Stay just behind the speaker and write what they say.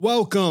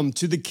Welcome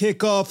to the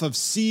kickoff of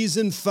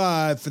Season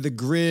 5 for the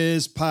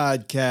Grizz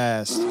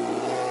Podcast.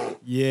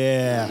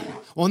 Yeah.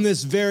 On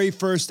this very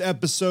first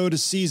episode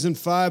of Season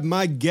 5,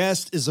 my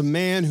guest is a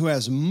man who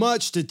has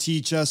much to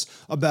teach us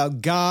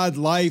about God,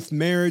 life,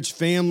 marriage,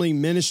 family,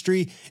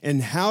 ministry,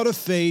 and how to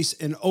face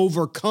and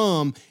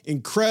overcome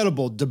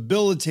incredible,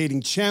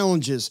 debilitating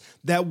challenges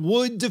that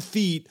would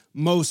defeat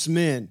most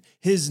men.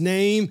 His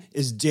name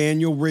is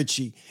Daniel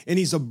Ritchie, and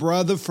he's a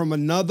brother from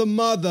another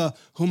mother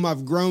whom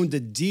I've grown to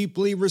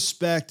deeply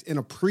respect and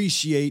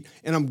appreciate,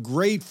 and I'm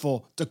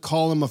grateful to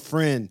call him a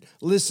friend.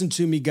 Listen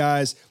to me,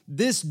 guys.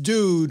 This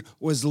dude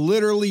was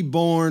literally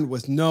born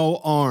with no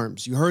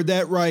arms. You heard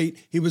that right.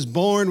 He was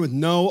born with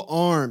no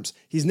arms.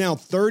 He's now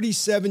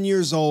 37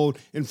 years old,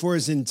 and for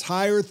his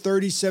entire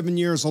 37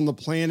 years on the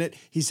planet,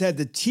 he's had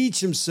to teach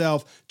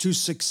himself to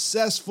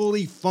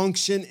successfully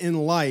function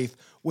in life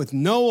with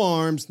no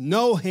arms,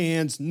 no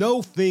hands,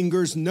 no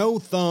fingers, no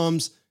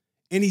thumbs,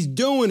 and he's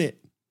doing it.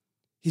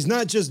 He's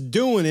not just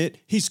doing it,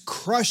 he's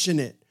crushing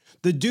it.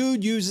 The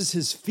dude uses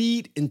his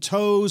feet and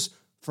toes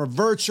for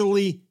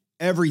virtually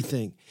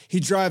everything. He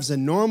drives a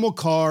normal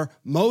car,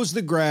 mows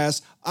the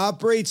grass,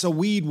 operates a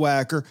weed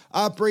whacker,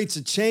 operates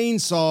a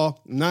chainsaw,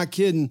 not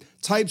kidding,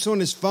 types on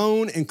his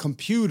phone and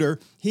computer.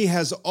 He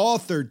has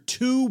authored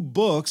 2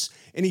 books,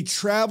 and he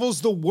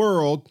travels the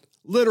world,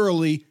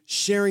 literally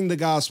sharing the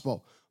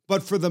gospel.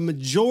 But for the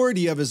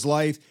majority of his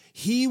life,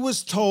 he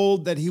was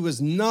told that he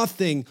was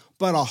nothing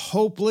but a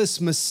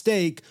hopeless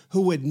mistake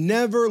who would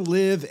never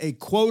live a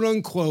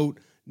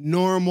quote-unquote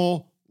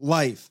normal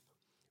life.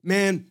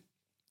 Man,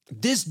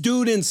 this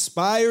dude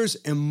inspires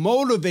and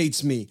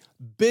motivates me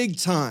big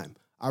time.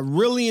 I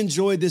really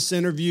enjoyed this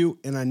interview,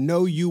 and I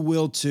know you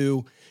will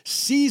too.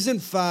 Season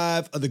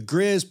 5 of the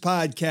Grizz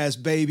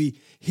Podcast, baby.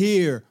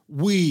 Here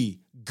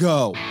we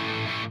go.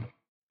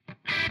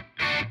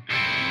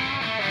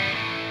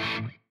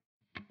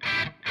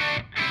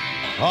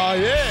 Oh,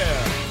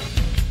 yeah.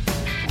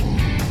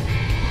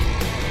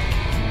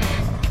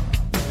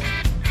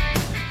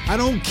 I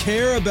don't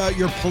care about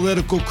your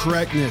political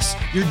correctness,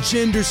 your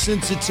gender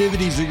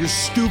sensitivities, or your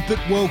stupid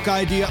woke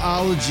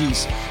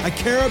ideologies. I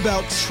care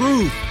about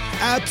truth,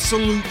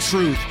 absolute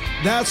truth.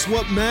 That's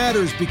what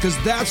matters, because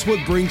that's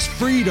what brings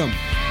freedom.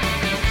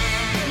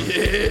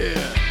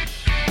 Yeah.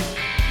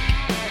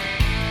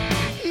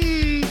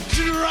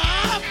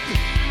 Drop.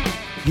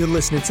 You're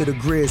listening to the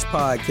Grizz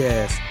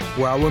Podcast,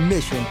 where our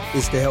mission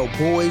is to help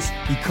boys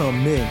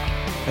become men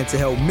and to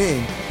help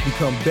men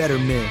become better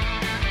men.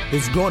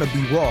 It's gonna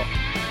be raw,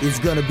 it's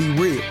gonna be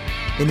real,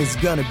 and it's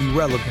gonna be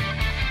relevant.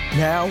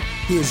 Now,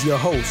 here's your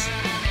host,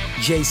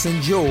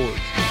 Jason George.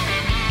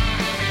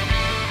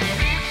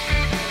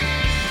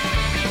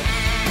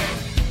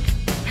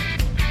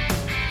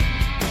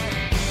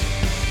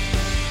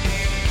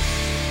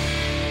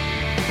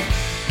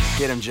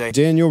 Get him, Jay.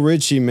 Daniel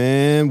Ritchie,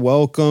 man,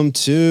 welcome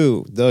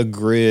to the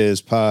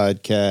Grizz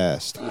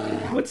Podcast.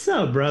 What's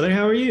up, brother?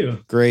 How are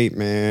you? Great,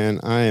 man.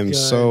 I am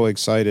so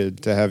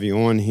excited to have you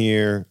on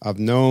here. I've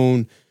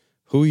known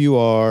who you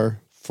are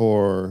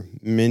for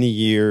many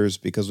years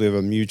because we have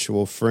a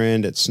mutual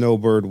friend at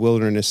Snowbird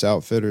Wilderness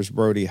Outfitters,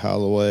 Brody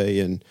Holloway,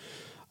 and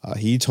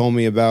he told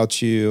me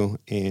about you,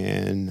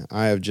 and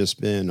I have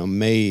just been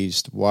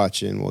amazed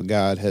watching what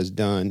God has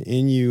done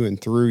in you and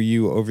through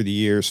you over the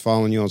years,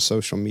 following you on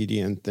social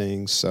media and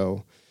things.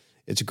 So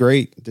it's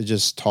great to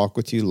just talk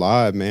with you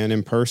live, man,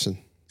 in person.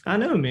 I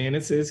know, man.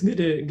 It's good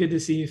to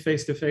see you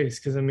face to face,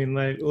 because I mean,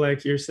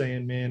 like you're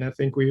saying, man. I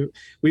think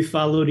we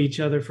followed each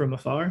other from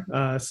afar,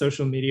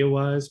 social media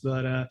wise,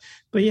 but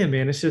yeah,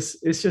 man. It's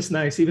just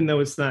nice, even though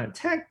it's not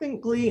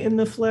technically in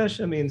the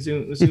flesh. I mean,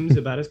 Zoom's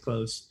about as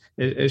close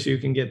as you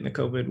can get in the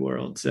COVID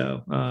world.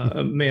 So,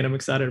 man, I'm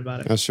excited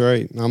about it. That's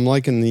right. I'm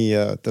liking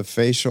the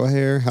facial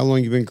hair. How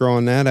long you been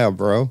growing that out,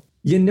 bro?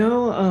 You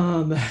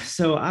know,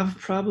 so I've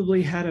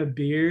probably had a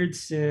beard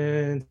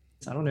since,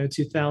 I don't know,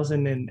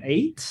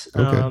 2008.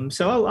 Okay.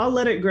 So I'll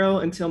let it grow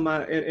until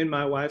in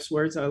my wife's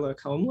words, I look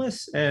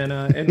homeless, and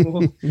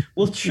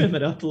we'll trim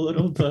it up a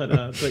little,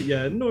 but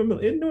yeah, it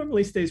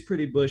normally stays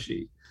pretty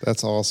bushy.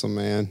 That's awesome,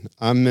 man.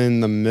 I'm in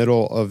the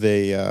middle of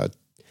a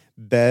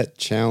bet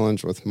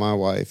challenge with my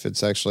wife.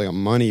 It's actually a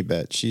money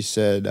bet. She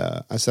said,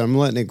 I said, I'm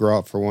letting it grow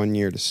up for 1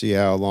 year to see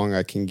how long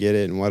I can get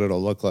it and what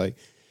it'll look like.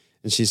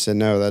 And she said,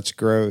 no, that's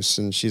gross.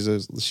 And she's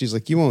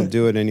like, you won't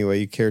do it anyway.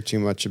 You care too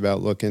much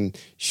about looking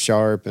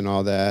sharp and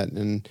all that.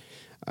 And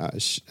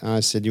I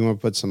said, you want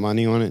to put some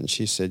money on it? And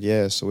she said,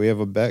 yeah. So we have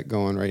a bet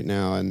going right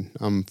now, and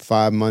I'm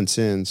 5 months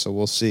in, so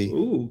we'll see.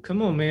 Ooh,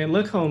 come on, man.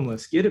 Look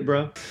homeless. Get it,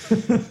 bro.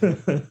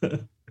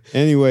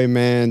 Anyway,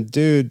 man,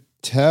 dude,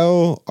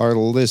 tell our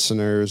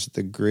listeners,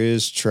 the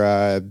Grizz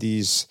tribe,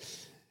 these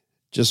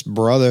just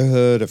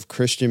brotherhood of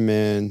Christian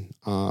men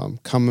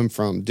coming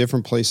from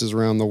different places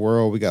around the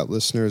world. We got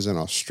listeners in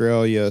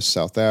Australia,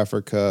 South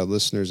Africa,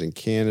 listeners in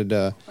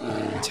Canada.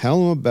 Tell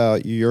them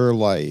about your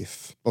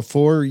life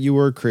before you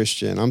were a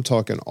Christian. I'm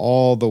talking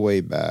all the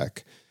way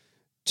back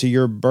to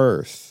your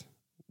birth.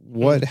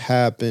 What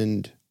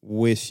happened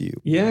with you?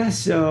 Yeah,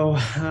 so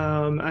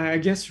I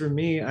guess for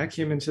me, I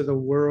came into the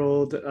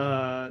world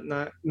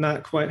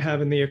not quite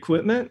having the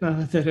equipment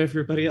that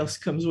everybody else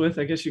comes with,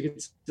 I guess you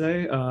could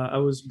say. I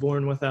was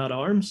born without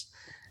arms,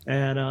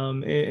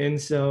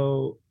 and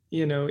so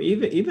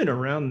even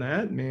around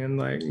that, man,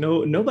 like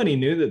nobody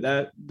knew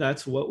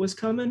that's what was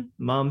coming.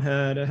 Mom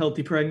had a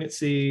healthy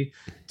pregnancy,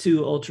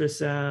 2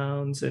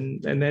 ultrasounds,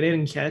 and they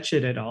didn't catch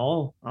it at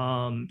all,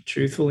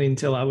 truthfully,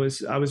 until I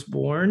was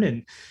born.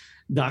 And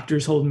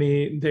doctors hold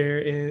me there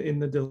in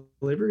the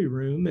delivery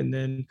room. And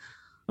then,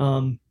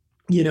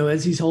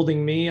 as he's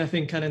holding me, I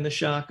think kind of in the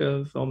shock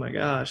of, oh my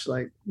gosh,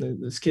 like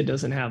this kid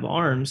doesn't have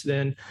arms.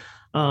 Then,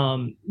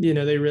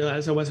 they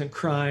realized I wasn't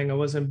crying, I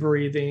wasn't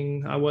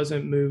breathing, I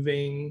wasn't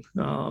moving.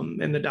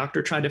 And the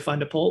doctor tried to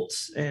find a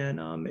pulse,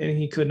 and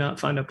he could not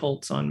find a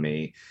pulse on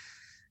me.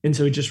 And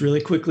so he just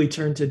really quickly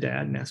turned to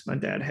dad and asked my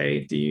dad,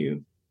 hey, do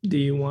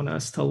you want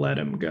us to let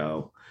him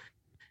go?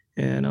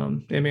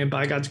 And man,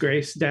 by God's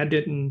grace, dad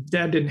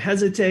didn't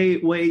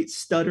hesitate, wait,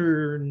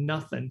 stutter,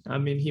 nothing. I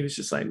mean, he was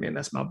just like, man,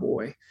 that's my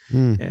boy.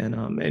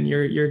 And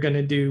you're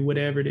gonna do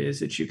whatever it is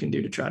that you can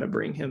do to try to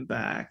bring him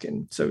back.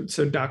 And so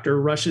doctor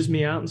rushes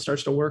me out and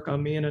starts to work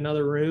on me in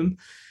another room.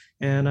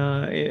 And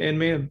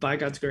man, by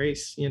God's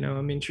grace, I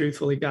mean,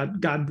 truthfully,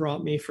 God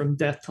brought me from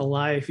death to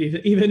life,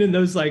 even in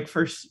those like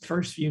first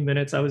few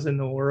minutes I was in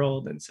the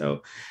world. And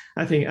so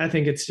I think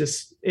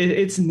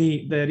it's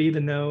neat that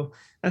even though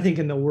I think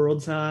in the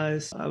world's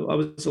eyes, I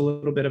was a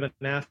little bit of an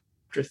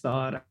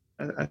afterthought,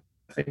 I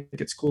think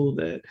it's cool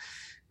that,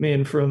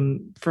 man,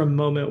 from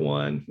moment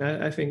one,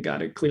 I think God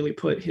had clearly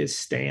put his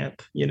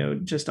stamp,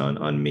 just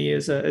on me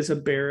as a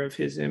bearer of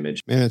his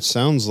image. Man, it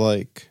sounds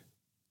like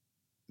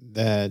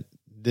that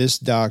this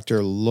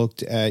doctor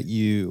looked at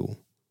you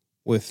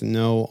with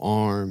no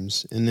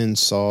arms and then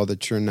saw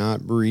that you're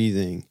not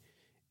breathing.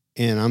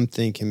 And I'm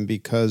thinking,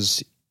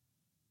 because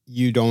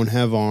you don't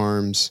have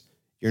arms,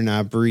 you're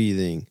not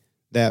breathing,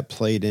 that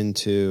played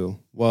into,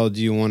 well,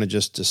 do you want to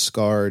just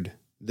discard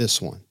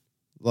this one?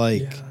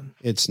 Like, yeah.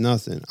 It's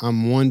nothing.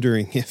 I'm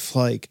wondering if,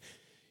 like,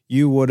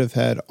 you would have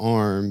had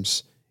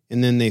arms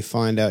and then they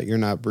find out you're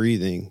not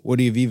breathing, would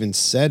you have even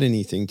said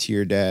anything to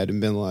your dad and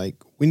been like,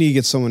 we need to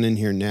get someone in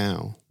here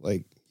now?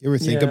 Like, you ever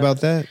think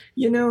about that?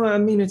 I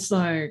mean, it's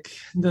like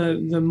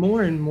the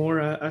more and more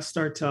I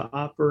start to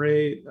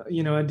operate,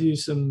 I do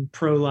some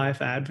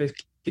pro-life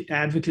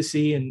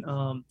advocacy, and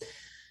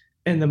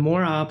the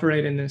more I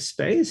operate in this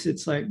space,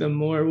 it's like the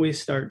more we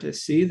start to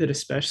see that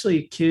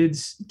especially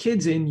kids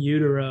in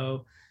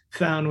utero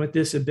found with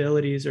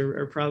disabilities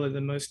are probably the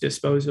most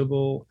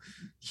disposable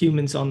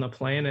humans on the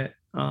planet.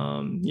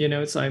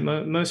 It's like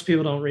most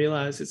people don't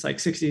realize it's like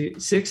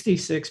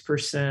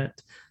 66%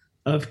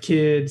 of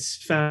kids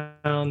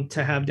found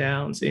to have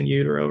Downs in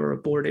utero or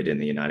aborted in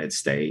the United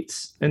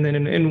States. And then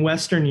in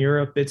Western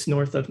Europe, it's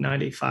north of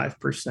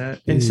 95%.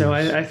 And so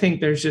I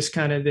think there's just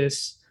kind of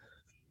this,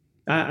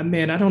 I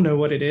don't know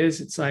what it is.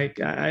 It's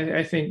like,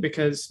 I think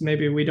because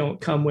maybe we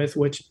don't come with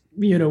what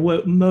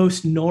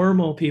most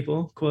normal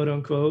people, quote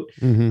unquote,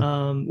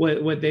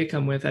 what they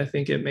come with. I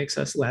think it makes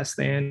us less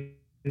than,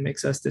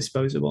 makes us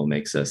disposable,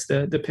 makes us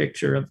the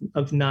picture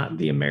of not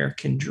the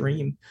American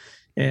dream.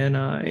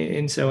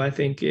 And so I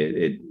think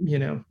it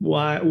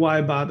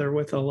why bother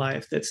with a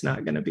life that's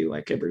not going to be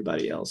like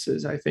everybody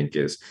else's, I think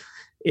is,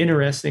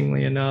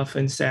 interestingly enough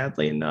and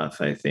sadly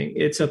enough, I think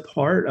it's a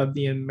part of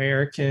the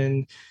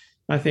American,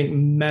 I think,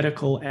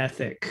 medical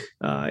ethic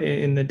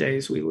in the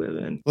days we live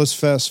in. Let's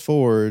fast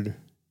forward.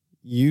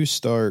 You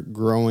start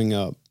growing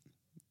up,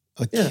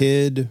 a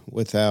kid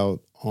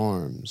without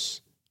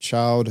arms,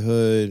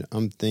 childhood.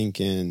 I'm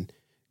thinking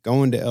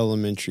going to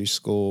elementary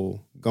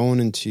school, going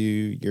into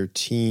your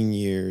teen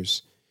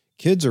years.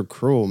 Kids are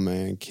cruel,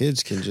 man.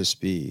 Kids can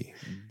just be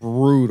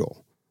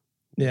brutal.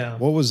 Yeah.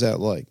 What was that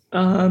like?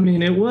 I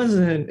mean, it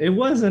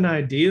wasn't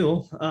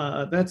ideal.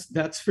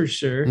 That's for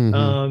sure.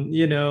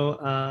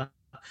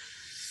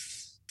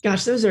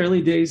 Gosh, those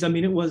early days, I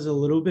mean, it was a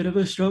little bit of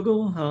a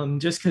struggle,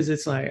 just because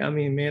it's like, I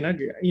mean,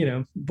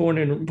 man, born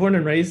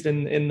and raised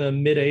in the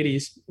mid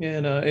 80s,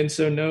 and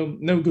so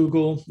no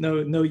Google,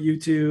 no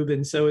YouTube.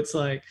 And so it's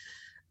like,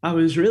 I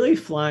was really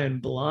flying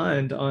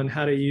blind on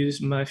how to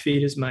use my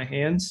feet as my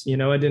hands.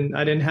 I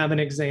didn't have an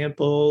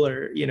example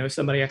or,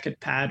 somebody I could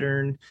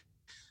pattern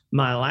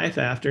my life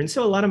after. And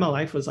so a lot of my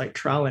life was like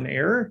trial and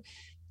error.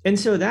 And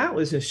so that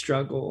was a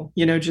struggle,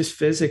 just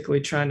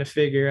physically trying to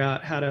figure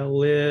out how to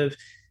live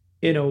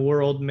in a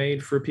world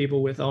made for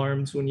people with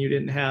arms when you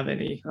didn't have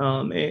any.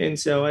 And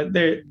so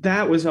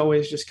that was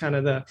always just kind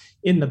of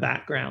in the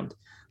background.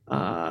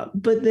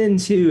 But then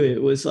too,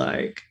 it was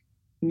like,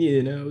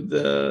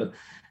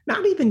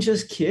 not even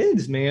just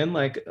kids, man,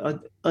 like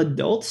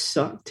adults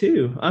suck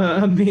too.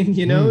 I mean,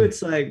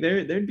 it's like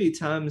there'd be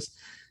times,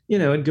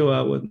 I'd go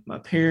out with my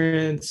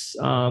parents,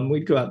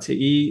 we'd go out to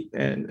eat,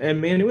 and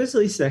man, it was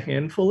at least a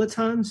handful of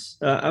times.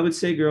 I would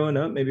say growing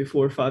up, maybe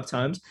 4 or 5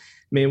 times,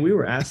 man, we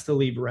were asked to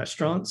leave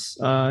restaurants,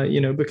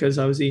 because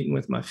I was eating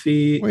with my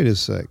feet. Wait a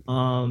sec.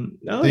 Oh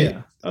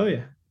yeah.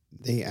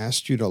 they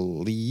asked you to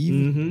leave?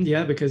 Mm-hmm.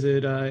 Yeah, because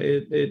it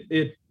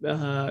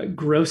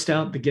grossed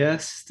out the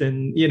guests,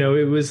 and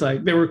it was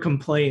like there were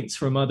complaints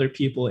from other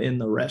people in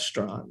the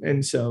restaurant,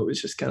 and so it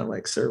was just kind of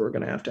like, sir, we're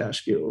going to have to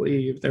ask you to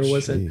leave. There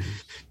wasn't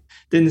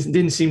Jeez.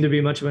 didn't seem to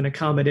be much of an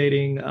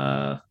accommodating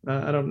I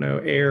don't know,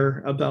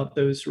 air about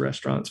those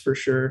restaurants for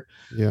sure.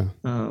 Yeah.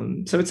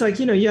 So it's like,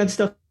 you had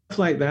stuff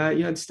like that.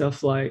 You had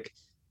stuff like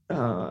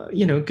go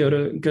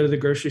to the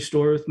grocery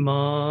store with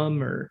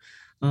mom, or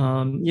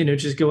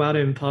just go out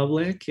in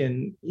public,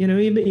 and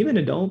even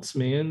adults,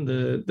 man,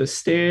 the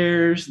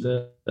stares,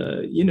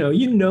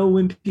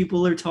 when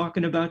people are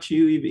talking about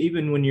you,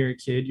 even when you're a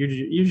kid,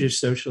 you're just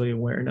socially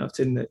aware enough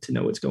to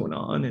know what's going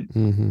on.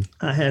 And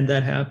I had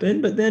that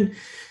happen. But then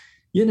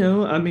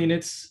I mean,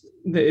 it's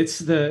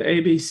the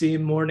ABC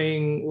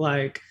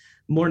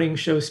morning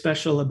show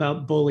special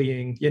about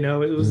bullying. It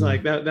was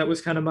like that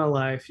was kind of my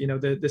life,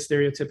 the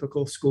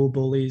stereotypical school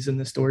bullies and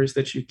the stories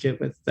that you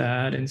get with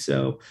that. And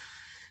so,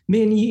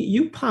 man,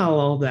 you pile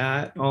all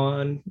that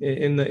on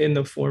in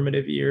the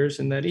formative years,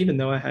 and that even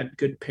though I had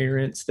good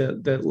parents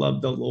that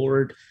loved the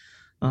Lord,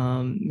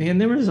 man,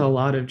 there was a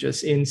lot of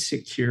just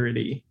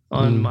insecurity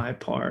on my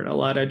part, a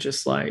lot of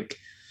just like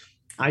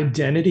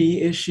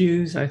identity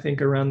issues, I think,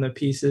 around the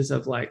pieces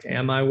of like,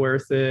 am I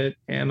worth it?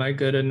 Am I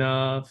good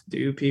enough?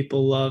 Do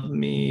people love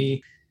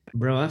me?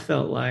 Bro, I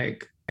felt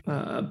like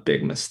a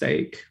big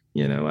mistake.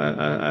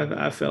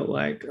 I felt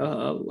like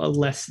a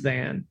less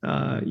than,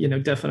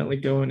 definitely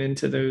going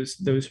into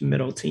those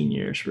middle teen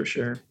years for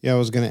sure. Yeah, I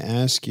was going to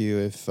ask you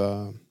if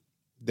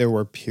there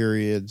were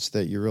periods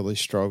that you really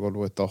struggled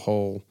with the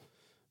whole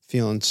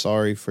feeling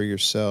sorry for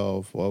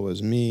yourself. What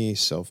was me?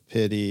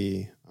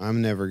 Self-pity.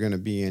 I'm never going to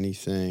be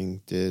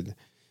anything.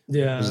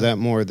 Was that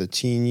more the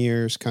teen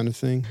years kind of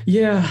thing?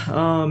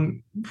 Yeah.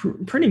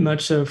 Pretty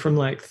much so. From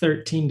like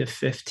 13 to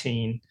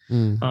 15,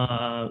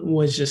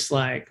 was just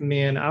like,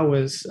 man, I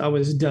was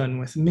done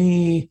with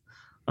me.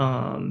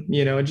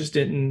 I just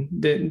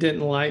didn't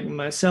like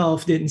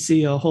myself, didn't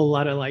see a whole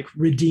lot of like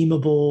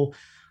redeemable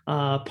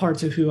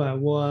parts of who I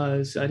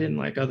was. I didn't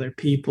like other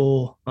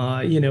people.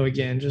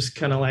 Again, just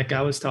kind of like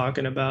I was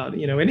talking about,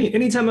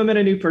 anytime I met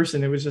a new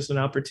person, it was just an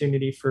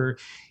opportunity for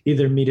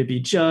either me to be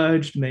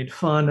judged, made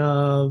fun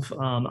of,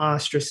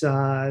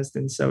 ostracized.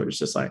 And so it was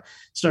just like,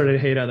 started to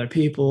hate other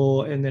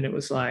people. And then it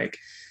was like,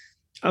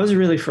 I was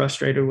really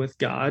frustrated with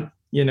God,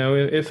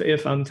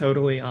 if I'm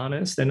totally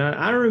honest. And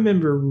I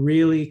remember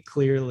really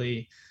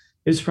clearly,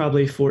 it was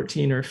probably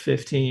 14 or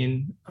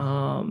 15,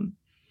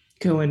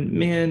 going,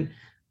 man,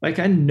 like,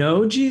 I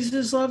know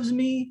Jesus loves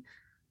me,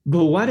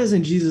 but why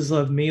doesn't Jesus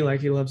love me like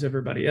he loves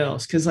everybody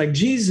else? Because like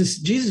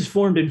Jesus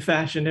formed and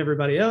fashioned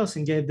everybody else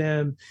and gave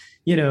them,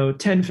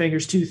 10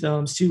 fingers, 2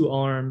 thumbs, 2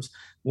 arms.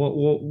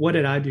 What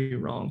did I do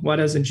wrong? Why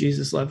doesn't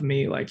Jesus love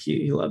me like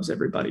he loves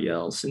everybody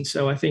else? And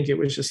so I think it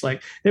was just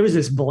like, there was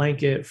this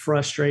blanket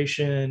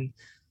frustration,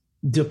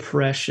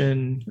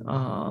 depression,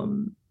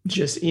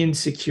 just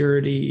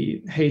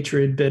insecurity,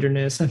 hatred,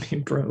 bitterness. I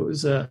mean, bro,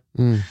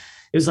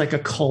 it was like a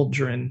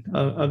cauldron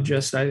of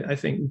just, I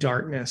think,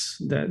 darkness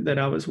that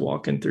I was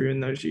walking through in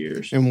those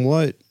years. And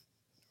what,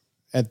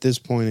 at this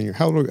point in your,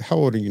 how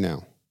old are you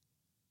now?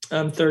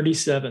 I'm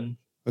 37.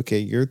 Okay,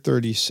 you're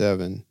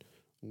 37.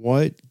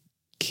 What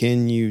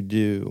can you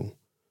do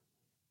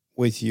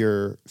with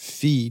your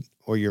feet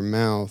or your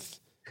mouth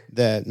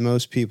that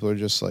most people are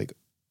just like,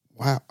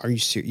 wow, are you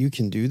serious? You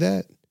can do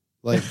that?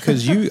 Like,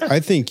 because I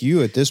think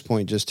you at this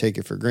point just take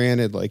it for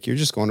granted. Like, you're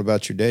just going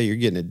about your day. You're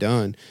getting it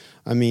done.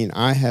 I mean,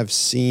 I have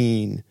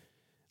seen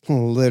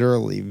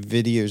literally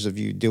videos of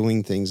you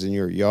doing things in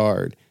your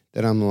yard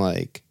that I'm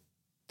like,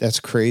 that's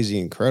crazy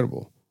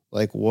incredible.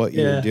 Like what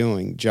you're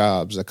doing,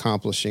 jobs,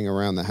 accomplishing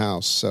around the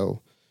house.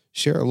 So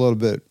share a little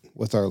bit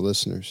with our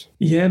listeners.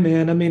 Yeah,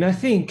 man. I mean, I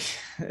think,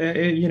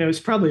 it's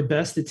probably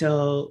best to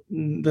tell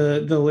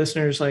the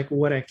listeners like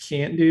what I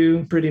can't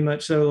do, pretty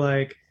much. So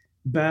like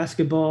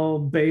basketball,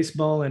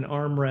 baseball, and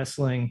arm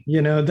wrestling,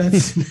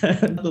 that's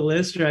the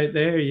list right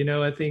there.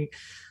 I think,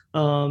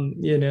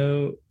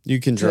 you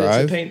can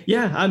drive.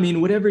 Yeah. I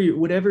mean, whatever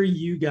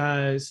you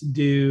guys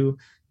do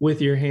with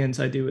your hands,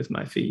 I do with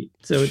my feet.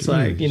 So it's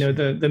like,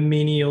 the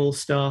menial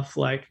stuff,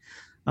 like,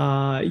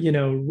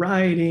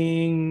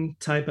 writing,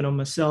 typing on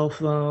my cell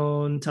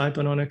phone,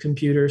 typing on a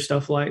computer,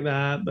 stuff like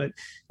that. But,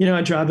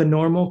 I drive a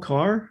normal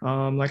car.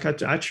 Like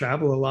I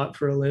travel a lot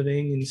for a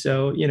living. And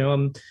so,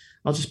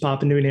 I'll just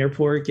pop into an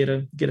airport, get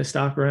a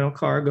stock rental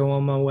car, go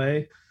on my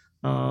way.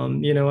 I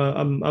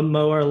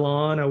mow our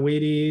lawn, I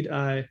weed eat,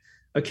 I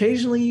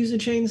occasionally use a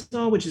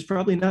chainsaw, which is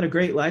probably not a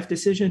great life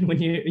decision when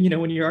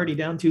you're already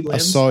down 2 limbs. I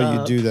saw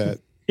you do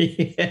that.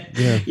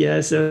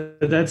 Yeah. So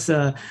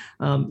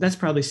that's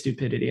probably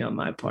stupidity on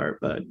my part,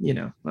 but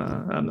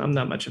I'm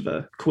not much of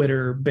a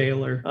quitter,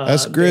 bailer.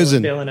 That's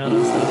grizzing. Bailing out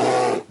on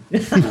stuff.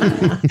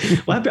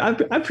 Well, I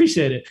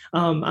appreciate it.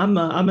 I'm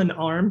an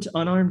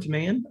unarmed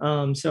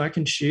man, so I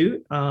can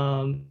shoot.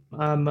 I'm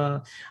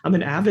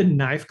an avid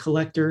knife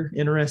collector.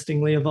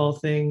 Interestingly, of all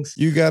things,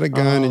 You got a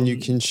gun and you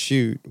can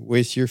shoot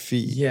with your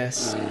feet.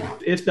 yes.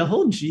 If the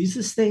whole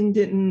Jesus thing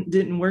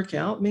didn't work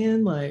out,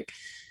 man, like,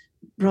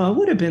 bro, I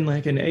would have been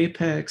like an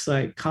apex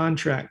like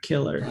contract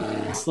killer.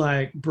 It's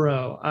like,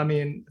 bro, I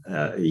mean,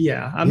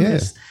 yeah, I'm Yeah.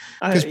 just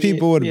Because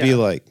people would be yeah.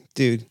 like,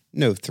 dude,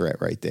 no threat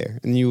right there.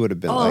 And you would have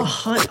been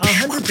Oh, like,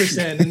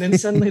 100%. And then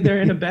suddenly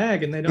they're in a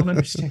bag and they don't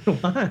understand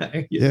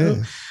why. You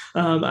yeah,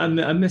 know,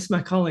 I miss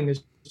my calling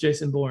as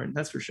Jason Bourne.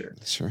 That's for sure.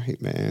 that's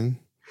right, man.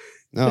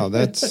 No,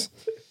 that's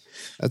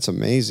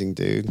amazing,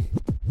 dude.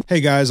 Hey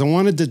guys, I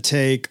wanted to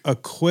take a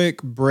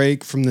quick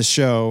break from the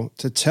show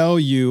to tell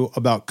you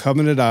about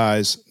Covenant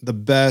Eyes, the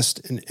best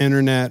in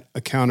internet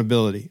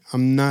accountability.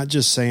 I'm not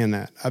just saying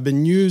that. I've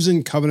been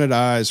using Covenant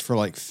Eyes for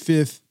like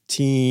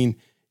 15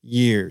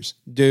 years.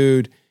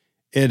 Dude,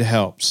 it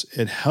helps.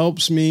 It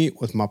helps me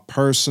with my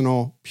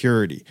personal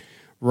purity.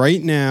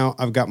 Right now,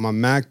 I've got my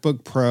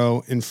MacBook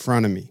Pro in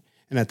front of me,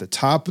 and at the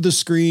top of the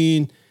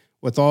screen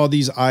with all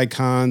these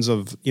icons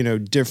of,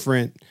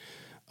 different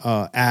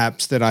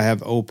apps that I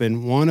have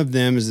open. One of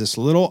them is this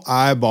little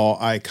eyeball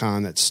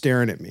icon that's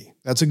staring at me.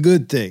 That's a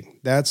good thing.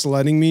 That's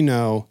letting me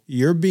know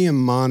you're being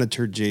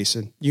monitored,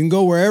 Jason. You can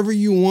go wherever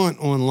you want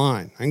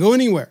online. I can go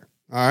anywhere,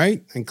 all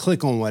right? And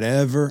click on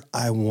whatever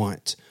I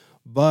want.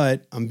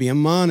 But I'm being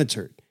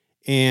monitored.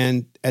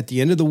 And at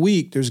the end of the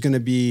week, there's going to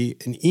be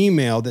an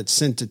email that's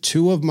sent to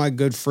two of my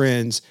good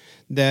friends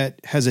that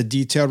has a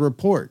detailed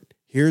report.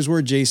 Here's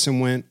where Jason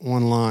went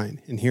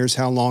online, and here's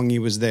how long he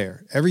was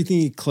there. Everything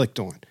he clicked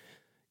on.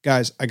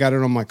 Guys, I got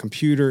it on my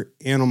computer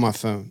and on my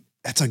phone.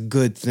 That's a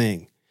good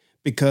thing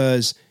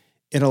because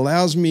it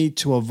allows me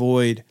to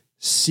avoid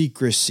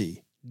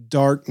secrecy,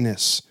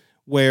 darkness,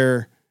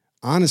 where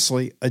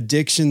honestly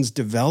addictions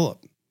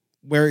develop,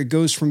 where it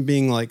goes from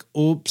being like,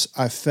 oops,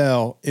 I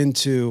fell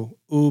into,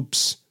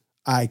 oops,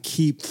 I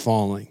keep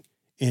falling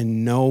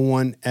and no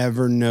one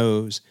ever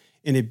knows.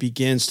 And it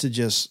begins to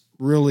just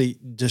really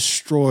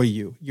destroy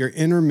you, your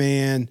inner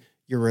man,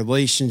 your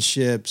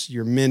relationships,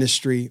 your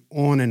ministry,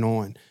 on and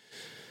on.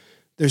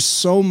 There's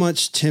so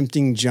much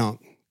tempting junk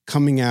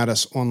coming at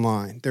us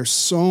online. There's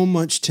so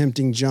much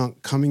tempting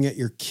junk coming at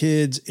your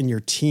kids and your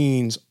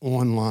teens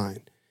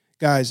online.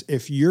 Guys,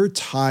 if you're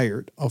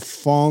tired of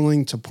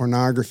falling to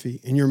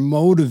pornography and you're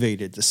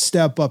motivated to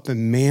step up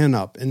and man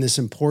up in this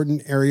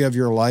important area of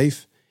your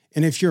life,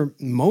 and if you're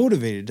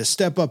motivated to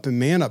step up and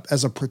man up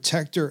as a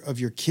protector of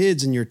your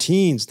kids and your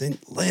teens, then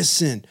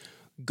listen,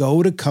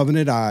 go to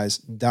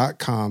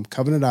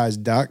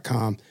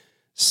covenanteyes.com,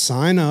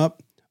 sign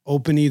up.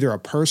 Open either a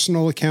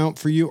personal account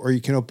for you or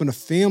you can open a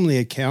family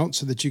account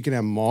so that you can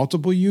have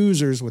multiple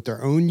users with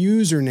their own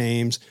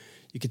usernames.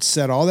 You could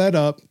set all that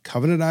up,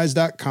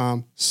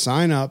 covenanteyes.com,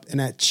 sign up,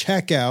 and at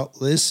checkout,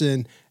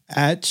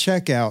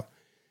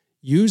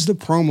 use the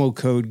promo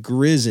code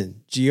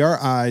GRIZZIN,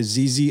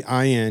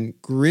 GRIZZIN,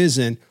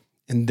 GRIZZIN,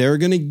 and they're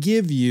going to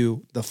give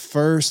you the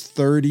first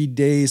 30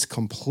 days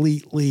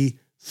completely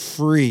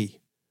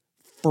free,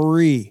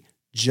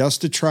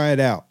 just to try it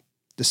out.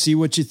 To see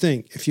what you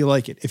think, if you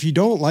like it. If you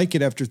don't like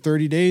it after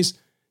 30 days,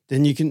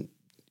 then you can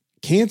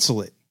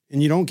cancel it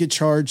and you don't get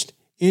charged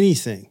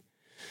anything.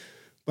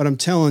 But I'm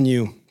telling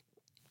you,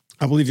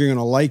 I believe you're going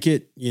to like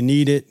it. You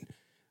need it.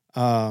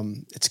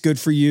 It's good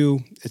for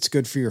you. It's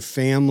good for your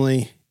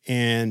family.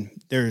 And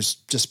there's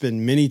just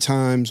been many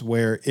times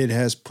where it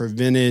has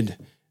prevented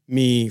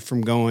me from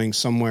going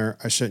somewhere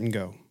I shouldn't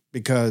go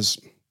because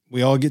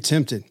we all get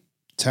tempted.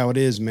 It's how it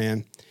is,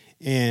 man.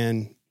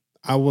 And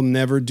I will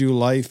never do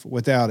life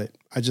without it.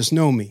 I just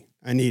know me.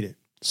 I need it.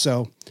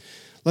 So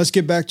let's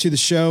get back to the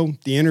show,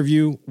 the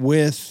interview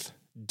with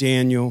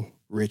Daniel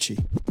Ritchie.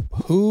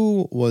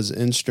 Who was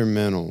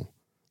instrumental?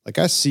 Like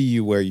I see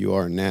you where you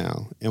are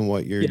now and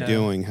what you're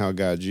doing, how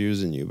God's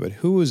using you, but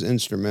who was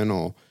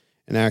instrumental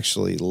in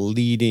actually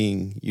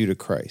leading you to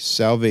Christ?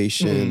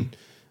 Salvation.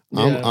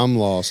 I'm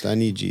lost. I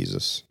need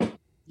Jesus.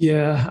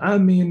 Yeah. I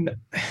mean,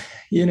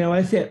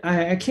 I think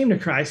I came to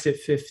Christ at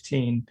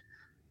 15.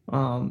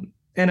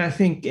 And I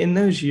think in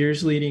those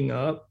years leading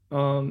up,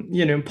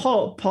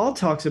 Paul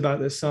talks about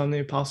this some, the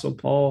Apostle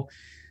Paul,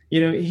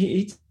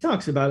 he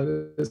talks about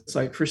it. It's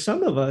like for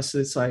some of us,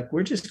 it's like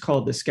we're just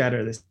called to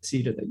scatter the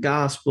seed of the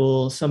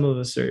gospel. Some of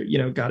us are,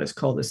 God has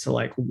called us to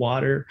like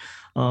water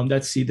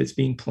that seed that's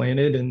being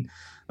planted. And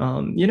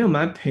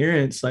my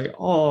parents, like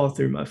all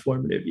through my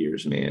formative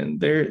years, man,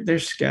 they're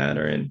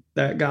scattering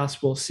that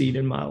gospel seed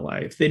in my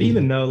life. They'd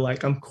even know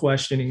like I'm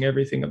questioning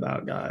everything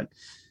about God.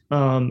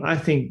 I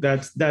think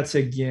that's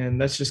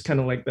just kind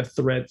of like the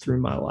thread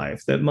through my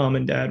life that mom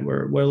and dad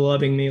were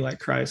loving me like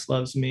Christ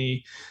loves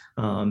me.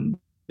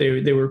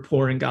 They were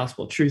pouring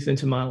gospel truth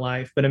into my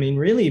life. But I mean,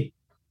 really,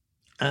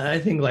 I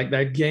think like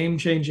that game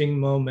changing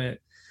moment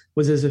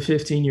was as a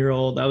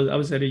 15-year-old. I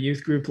was at a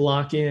youth group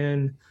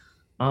lock-in.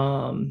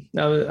 I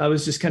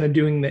was just kind of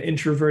doing the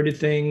introverted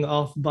thing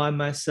off by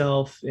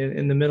myself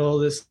in the middle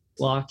of this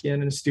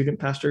lock-in, and a student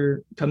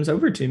pastor comes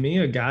over to me,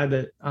 a guy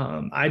that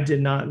I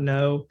did not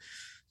know.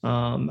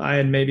 I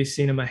had maybe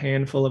seen him a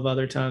handful of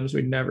other times.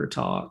 We'd never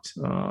talked.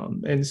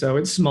 And so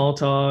it's small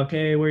talk.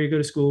 Hey, where you go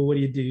to school? What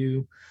do you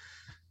do?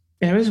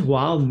 And it was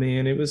wild,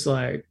 man. It was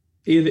like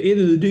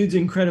either the dude's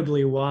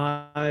incredibly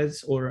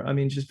wise, or I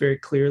mean, just very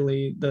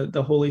clearly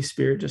the Holy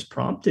Spirit just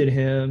prompted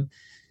him,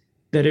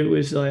 that it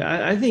was like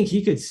I think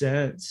he could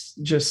sense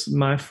just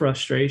my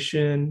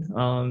frustration,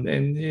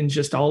 and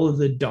just all of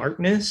the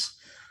darkness,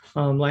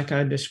 like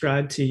I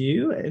described to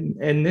you.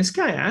 And this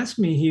guy asked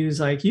me, he was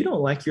like, "You don't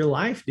like your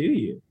life, do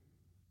you?"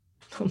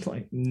 I'm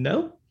like,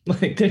 "Nope."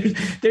 Like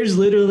there's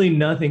literally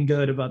nothing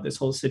good about this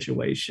whole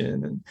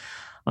situation. And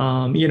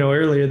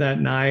earlier that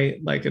night,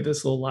 like at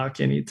this little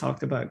lock-in, he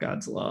talked about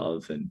God's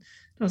love, and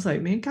I was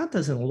like, "Man, God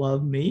doesn't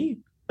love me.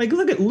 Like,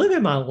 look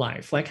at my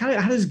life. Like,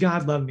 how does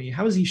God love me?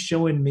 How is he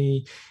showing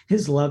me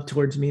his love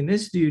towards me?" And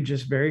this dude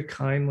just very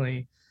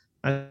kindly,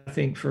 I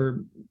think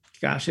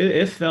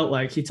it felt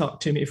like he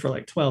talked to me for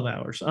like 12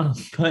 hours.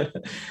 But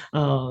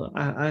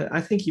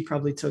I think he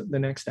probably took the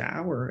next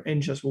hour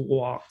and just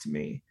walked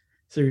me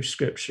through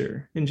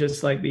scripture, and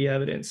just like the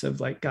evidence of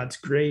like God's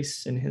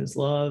grace and his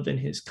love and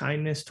his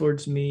kindness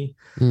towards me.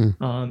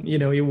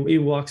 He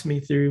walks me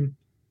through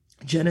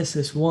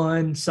Genesis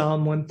 1,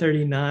 Psalm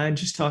 139,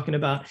 just talking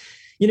about,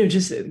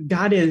 just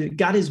God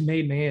is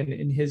made man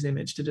in his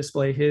image to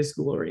display his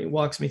glory. He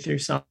walks me through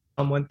Psalm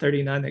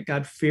 139, that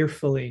God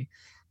fearfully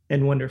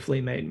and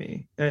wonderfully made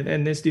me.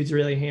 And this dude's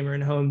really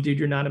hammering home, dude,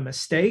 you're not a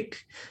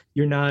mistake.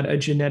 You're not a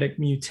genetic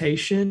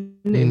mutation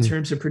in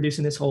terms of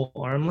producing this whole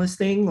armless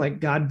thing.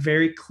 Like, God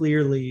very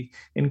clearly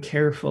and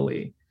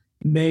carefully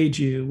made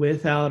you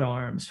without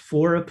arms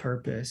for a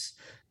purpose,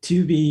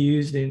 to be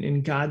used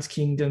in God's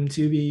kingdom,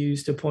 to be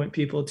used to point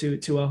people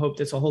to a hope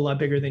that's a whole lot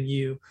bigger than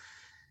you.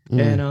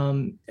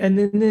 And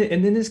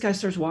then this guy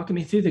starts walking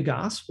me through the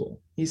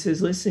gospel. He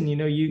says, "Listen,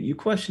 you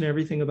question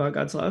everything about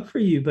God's love for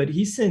you, but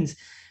he sends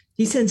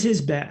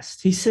his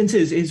best. He sends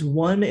his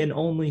one and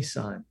only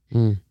son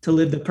to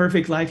live the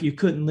perfect life you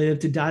couldn't live,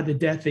 to die the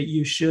death that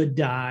you should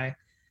die.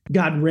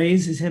 God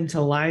raises him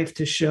to life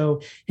to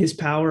show his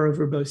power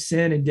over both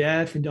sin and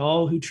death, and to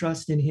all who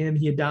trust in him,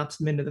 he adopts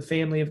them into the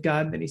family of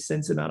God, and then he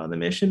sends them out on the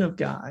mission of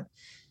God."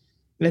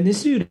 And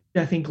this dude,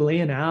 I think,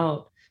 laying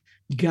out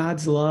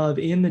God's love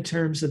in the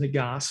terms of the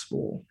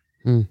gospel,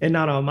 and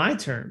not on my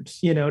terms,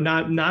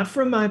 not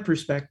from my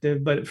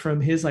perspective, but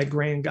from his like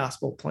grand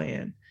gospel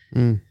plan.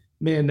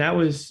 Man, that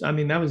was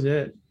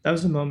it. That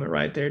was a moment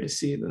right there to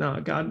see that,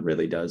 no, God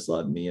really does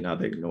love me, and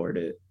I've ignored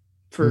it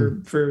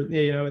for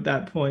at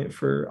that point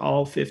for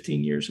all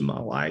 15 years of my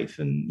life.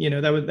 And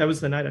that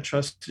was the night I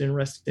trusted and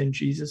rested in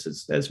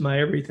Jesus as my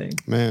everything.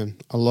 Man,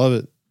 I love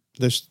it.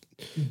 There's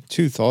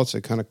two thoughts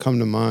that kind of come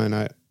to mind.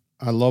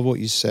 I love what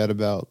you said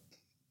about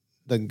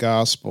the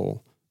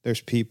gospel.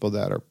 There's people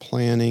that are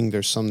planting,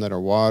 there's some that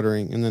are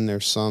watering, and then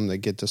there's some that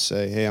get to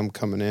say, "Hey, I'm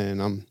coming in,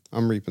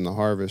 I'm reaping the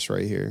harvest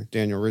right here.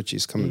 Daniel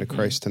Ritchie's coming to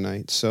Christ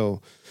tonight."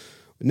 So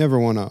we never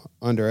want to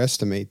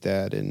underestimate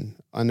that. And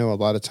I know a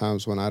lot of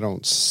times when I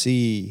don't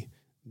see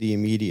the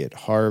immediate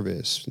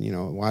harvest,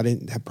 why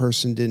didn't that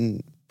person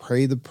didn't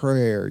pray the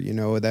prayer,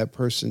 that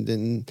person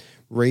didn't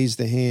raise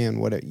the hand,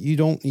 whatever. You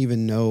don't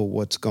even know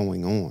what's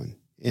going on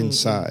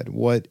inside,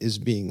 what is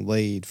being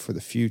laid for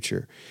the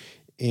future.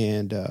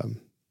 And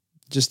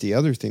just the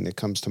other thing that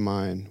comes to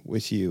mind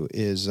with you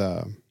is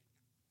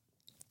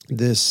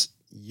this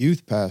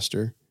youth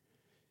pastor.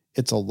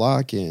 It's a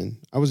lock-in.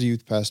 I was a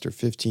youth pastor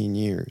 15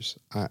 years.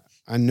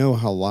 I know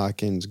how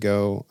lock-ins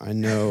go. I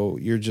know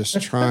you're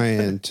just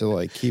trying to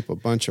like keep a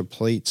bunch of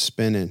plates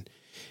spinning.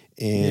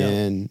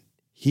 And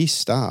he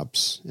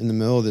stops in the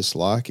middle of this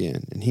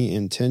lock-in, and he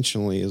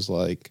intentionally is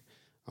like,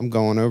 "I'm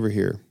going over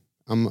here.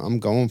 I'm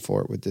going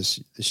for it with this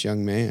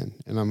young man,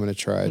 and I'm going to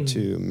try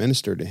to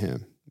minister to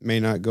him. May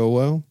not go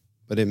well,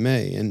 but it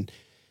may." And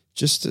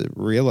just to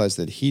realize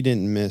that he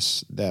didn't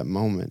miss that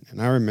moment.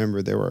 And I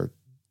remember there were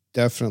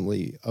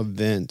definitely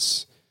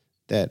events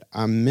that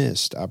I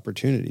missed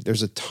opportunity.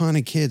 There's a ton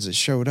of kids that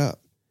showed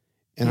up,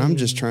 and I'm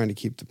just trying to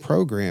keep the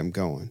program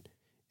going.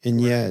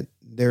 And yet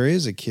there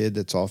is a kid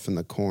that's off in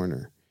the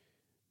corner,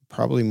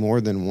 probably more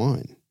than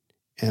one.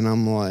 And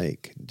I'm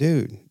like,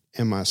 dude,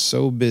 am I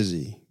so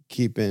busy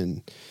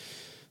keeping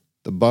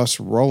the bus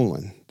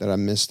rolling that I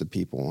miss the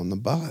people on the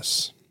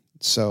bus?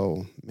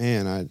 So,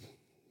 man, I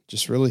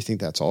just really think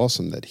that's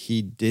awesome that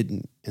he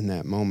didn't in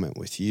that moment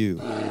with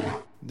you.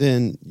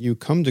 Then you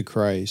come to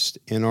Christ,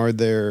 and are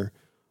there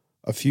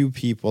a few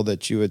people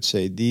that you would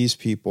say these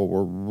people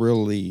were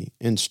really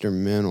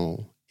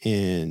instrumental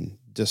in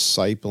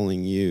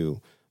discipling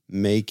you,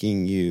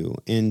 making you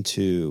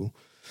into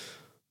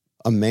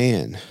a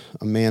man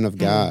of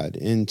God,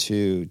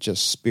 into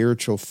just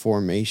spiritual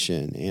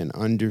formation and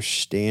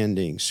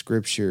understanding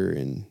scripture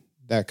and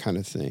that kind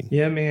of thing?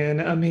 Yeah, man.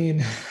 I mean,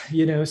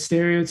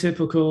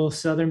 stereotypical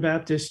Southern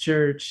Baptist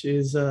church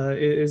is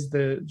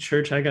the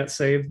church I got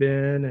saved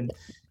in.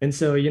 And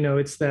so,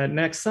 it's that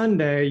next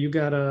Sunday, you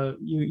gotta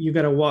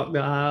walk the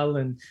aisle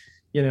and,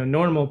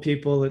 normal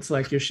people, it's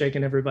like you're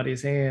shaking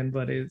everybody's hand,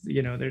 but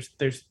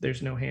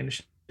there's no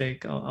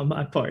handshake on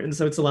my part. And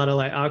so it's a lot of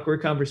like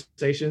awkward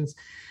conversations.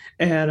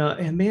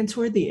 And man,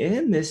 toward the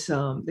end, this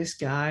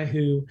guy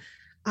who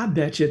I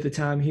bet you at the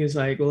time he was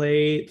like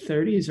late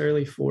 30s,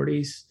 early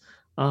 40s.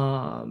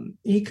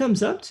 He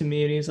comes up to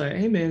me and he's like,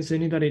 "Hey man, is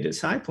anybody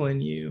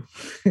discipling you?"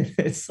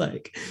 It's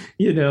like,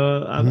 I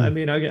Mhm.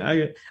 mean,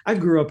 I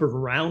grew up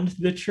around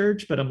the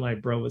church, but I'm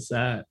like, bro, what's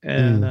that?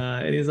 Mm.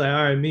 And he's like,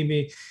 all right, meet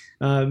me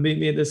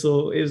at this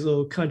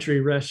little country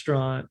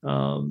restaurant.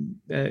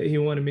 He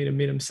wanted me to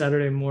meet him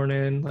Saturday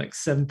morning, like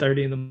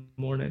 7:30 in the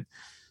morning.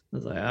 I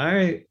was like, all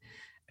right.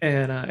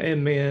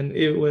 And man,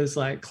 it was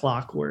like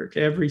clockwork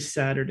every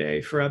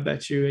Saturday for I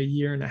bet you a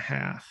year and a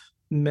half.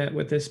 Met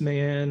with this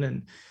man,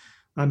 and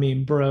I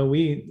mean, bro,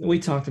 we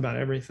talked about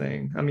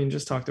everything. I mean,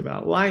 just talked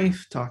about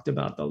life, talked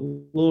about the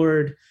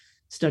Lord,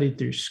 studied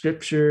through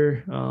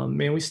Scripture.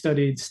 Man, we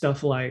studied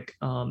stuff like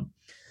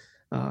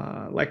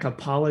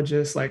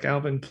apologists, like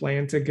Alvin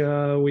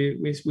Plantinga.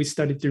 We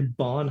studied through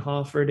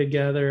Bonhoeffer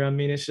together. I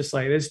mean, it's just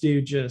like this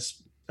dude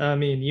just. I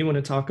mean, you want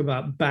to talk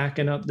about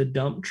backing up the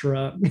dump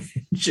truck,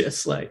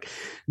 just like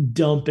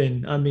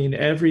dumping. I mean,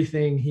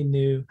 everything he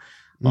knew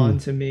Mm.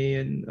 onto me,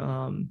 and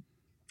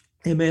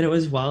man, it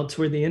was wild.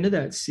 Toward the end of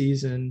that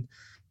season,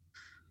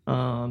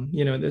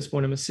 at this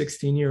point I'm a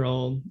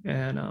 16-year-old,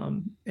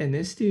 and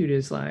this dude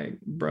is like,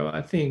 bro,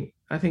 I think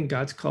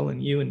God's calling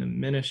you into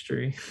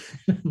ministry.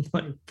 I'm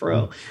like,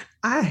 bro, Mm.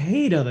 I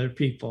hate other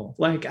people.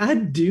 Like, I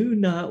do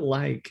not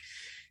like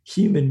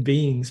human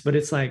beings, but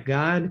it's like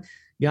God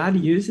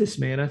used this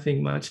man, I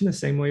think, much in the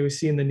same way we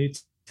see in the New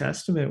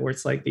Testament, where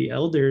it's like the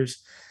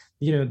elders,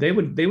 they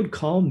would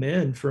call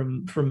men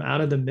from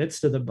out of the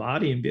midst of the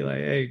body and be like,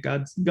 hey,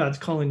 God's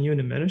calling you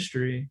into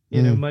ministry,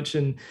 Mm. much.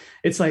 And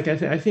it's like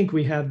I think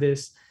we have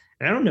this,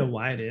 and I don't know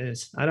why it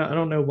is. I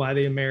don't know why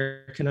the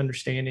American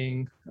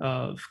understanding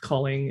of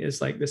calling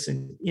is like this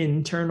an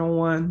internal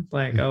one,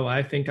 like, Mm. oh,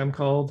 I think I'm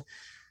called.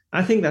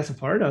 I think that's a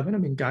part of it. I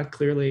mean, God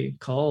clearly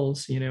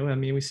calls, I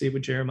mean, we see it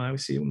with Jeremiah, we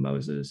see it with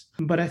Moses.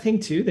 But I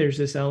think too, there's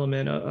this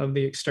element of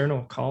the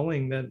external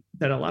calling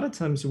that a lot of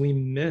times we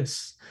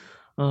miss,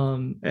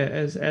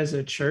 as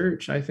a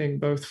church. I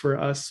think both for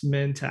us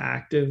men to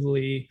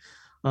actively,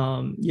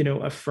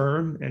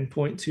 affirm and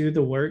point to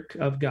the work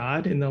of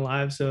God in the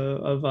lives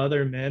of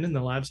other men and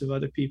the lives of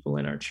other people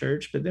in our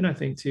church. But then I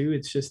think too,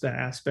 it's just the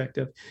aspect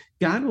of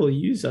God will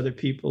use other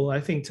people,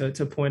 I think,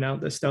 to point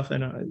out the stuff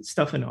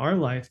in our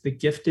life, the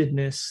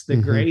giftedness, the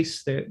Mhm.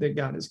 grace that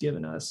God has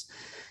given us.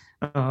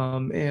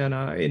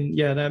 And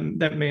yeah,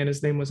 that man,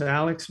 his name was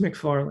Alex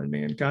McFarland.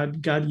 Man,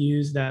 God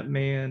used that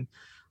man,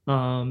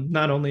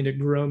 not only to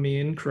grow me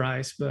in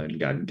Christ, but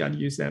God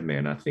used that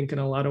man, I think, in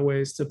a lot of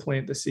ways to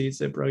plant the seeds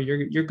that, bro,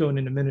 you're going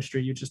into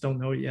ministry, you just don't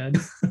know it yet.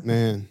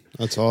 Man,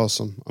 that's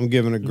awesome. I'm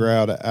giving a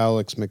growl to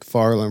Alex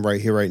McFarland right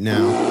here, right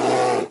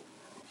now.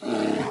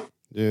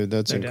 Dude,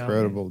 that's No doubt, man.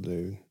 incredible,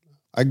 dude.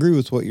 I agree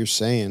with what you're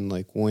saying.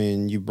 Like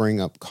when you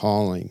bring up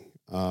calling,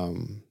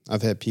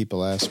 I've had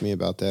people ask me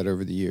about that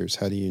over the years.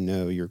 How do you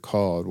know you're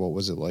called? What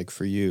was it like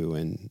for you?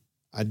 And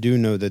I do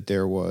know that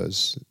there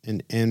was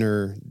an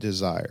inner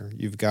desire.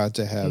 You've got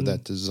to have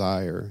that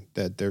desire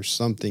that there's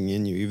something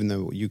in you, even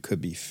though you could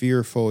be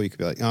fearful. You could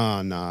be like,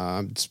 oh,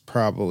 nah, it's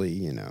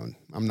probably,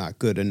 I'm not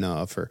good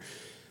enough.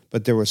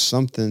 But there was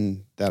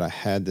something that I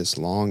had this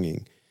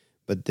longing.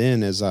 But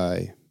then as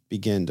I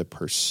began to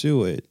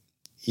pursue it,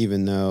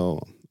 even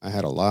though I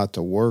had a lot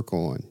to work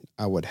on,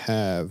 I would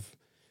have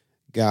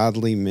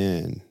godly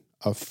men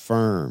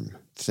affirm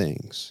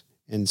things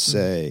and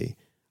say,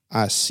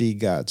 I see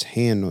God's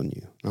hand on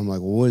you. I'm like,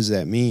 well, what does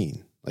that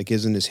mean? Like,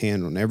 isn't his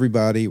hand on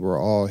everybody? We're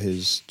all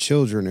his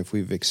children if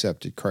we've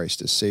accepted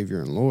Christ as Savior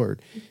and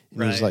Lord.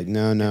 And he's like,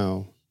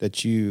 no,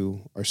 that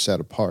you are set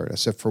apart. I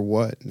said, for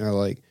what? And they're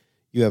like,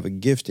 you have a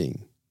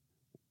gifting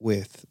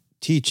with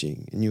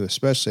teaching, and you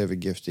especially have a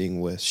gifting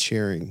with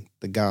sharing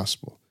the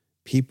gospel.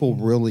 People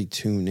really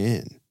tune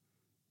in.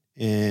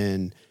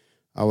 And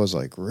I was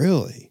like,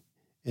 really?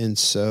 And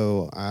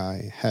so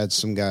I had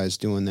some guys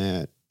doing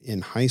that in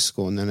high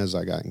school. And then as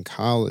I got in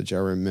college, I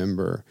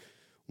remember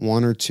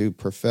one or two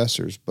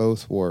professors,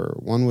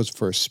 one was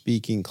for a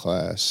speaking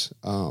class,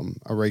 a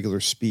regular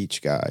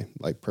speech guy,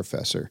 like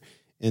professor.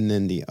 And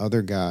then the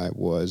other guy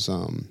was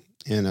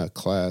in a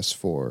class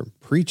for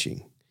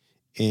preaching.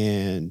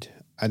 And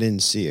I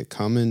didn't see it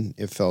coming.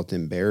 It felt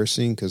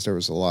embarrassing because there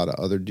was a lot of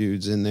other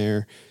dudes in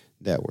there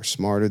that were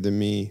smarter than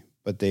me,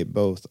 but they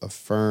both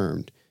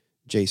affirmed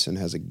Jason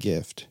has a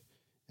gift.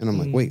 And I'm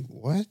like, wait,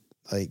 what?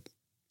 Like,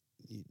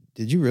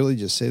 did you really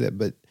just say that?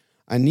 But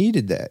I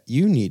needed that.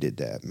 You needed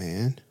that,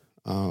 man.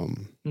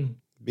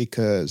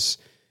 Because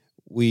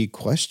we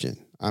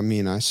question. I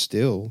mean, I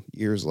still,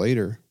 years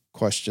later,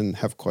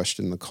 have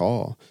questioned the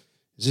call.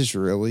 Is this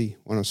really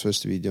what I'm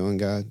supposed to be doing,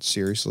 God?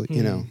 Seriously?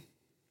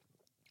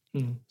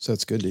 So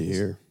it's good to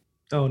hear.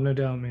 Oh, no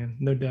doubt, man.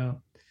 No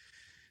doubt.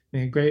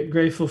 Man,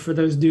 grateful for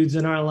those dudes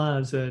in our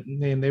lives that,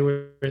 man, they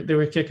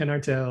were kicking our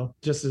tail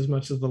just as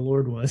much as the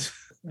Lord was.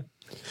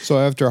 So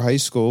after high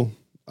school,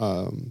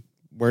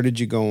 where did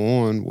you go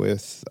on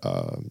with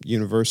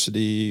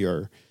university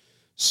or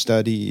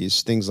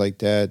studies, things like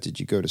that? Did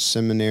you go to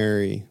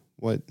seminary?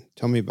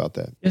 Tell me about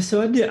that. Yeah,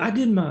 so I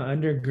did my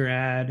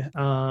undergrad,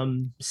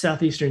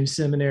 Southeastern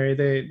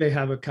Seminary. They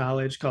have a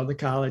college called the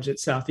College at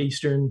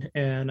Southeastern,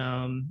 and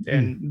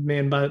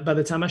man, by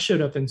the time I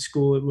showed up in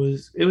school,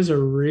 it was a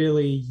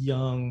really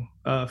young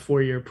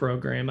 4-year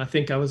program. I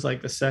think I was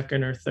like the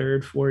second or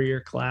third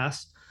 4-year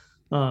class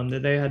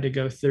that they had to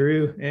go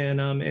through,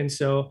 and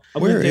so I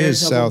Where went there,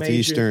 is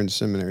Southeastern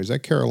Seminary? Is that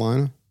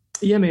Carolina?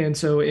 Yeah, man.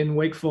 So in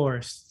Wake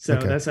Forest. So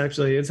Okay. it's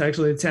actually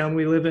the town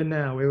we live in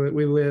now.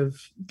 We live,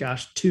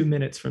 gosh, 2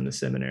 minutes from the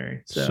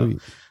seminary. So,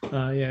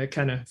 yeah,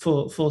 kind of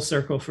full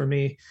circle for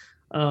me.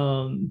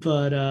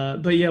 But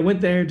yeah, went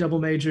there, double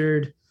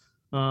majored,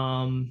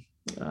 kind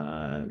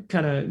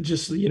of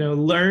just,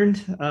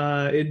 learned,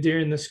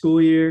 during the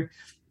school year.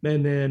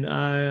 And then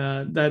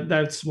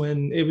that's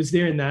when it was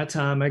during that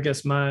time, I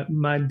guess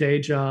my day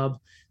job,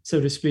 so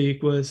to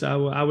speak, was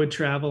I would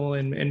travel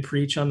and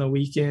preach on the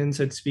weekends.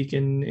 I'd speak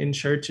in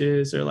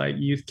churches or like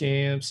youth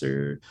camps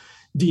or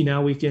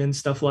D-Now weekends,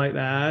 stuff like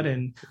that.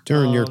 And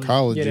during your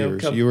college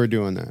years, you were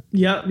doing that.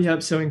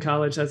 Yep. So in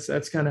college,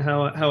 that's kind of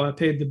how I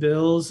paid the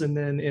bills. And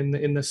then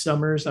in the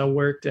summers, I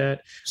worked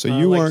at. So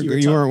you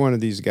weren't one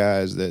of these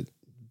guys that,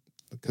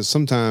 because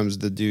sometimes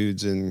the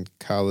dudes in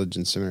college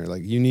and seminary,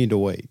 like, you need to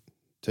wait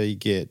till you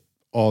get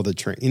all the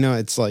training.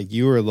 It's like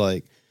you were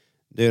like,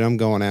 dude, I'm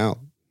going out.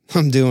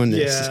 I'm doing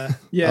this.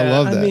 Yeah. I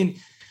love that. I mean,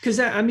 because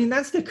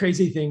that's the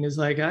crazy thing is,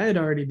 like, I had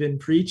already been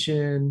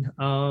preaching,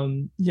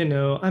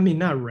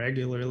 not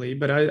regularly,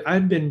 but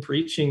I'd been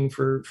preaching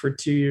for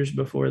 2 years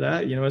before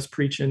that. I was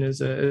preaching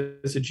as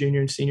a junior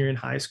and senior in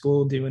high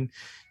school, doing,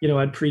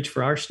 I'd preach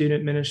for our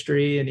student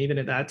ministry, and even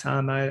at that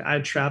time, I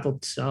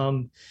traveled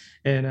some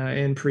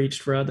and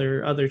preached for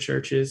other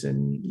churches,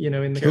 and in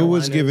the Carolinas. Who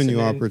was giving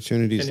you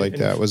opportunities like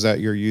that? Was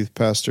that your youth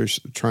pastors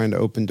trying to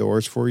open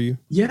doors for you?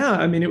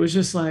 Yeah, it was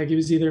just like, it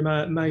was either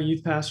my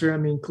youth pastor.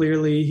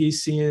 Clearly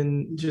he's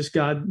seeing just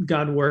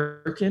God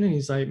working, and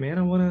he's like, man,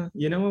 I want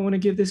to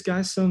give this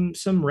guy some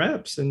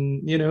reps,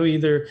 and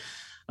either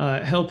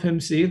help him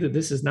see that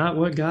this is not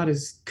what God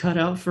has cut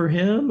out for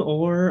him,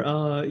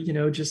 or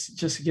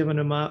just giving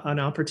him an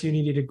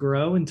opportunity to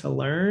grow and to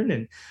learn.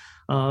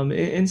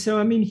 And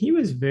so, he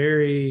was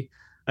very,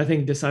 I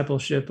think,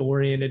 discipleship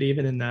oriented,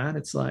 even in that.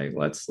 It's like,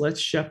 let's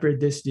shepherd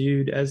this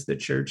dude as the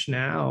church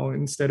now,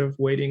 instead of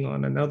waiting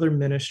on another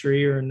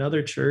ministry or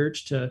another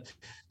church to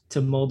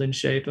mold and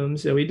shape him.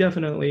 So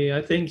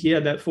I think he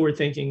had that forward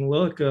thinking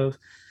look of,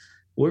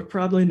 we're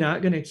probably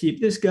not going to keep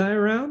this guy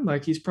around.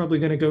 Like, he's probably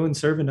going to go and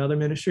serve another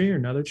ministry or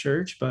another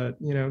church,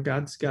 but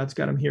God's got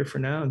him here for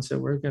now. And so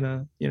we're going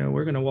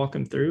to walk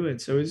him through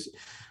it. So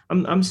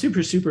I'm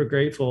super, super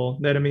grateful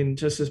that,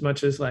 just as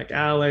much as like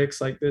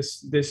Alex, like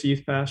this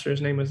youth pastor,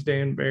 his name was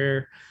Dan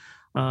Bear.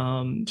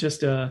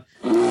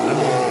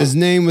 His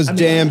name was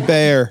Dan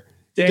Bear.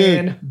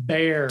 Dan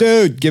Bear.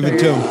 Dude, give it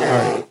to him. All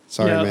right.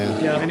 Sorry,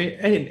 man. Yeah.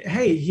 And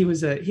hey, he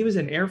was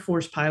an Air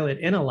Force pilot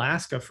in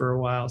Alaska for a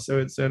while. So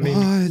it's,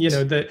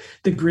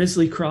 the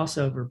Grizzly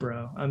crossover,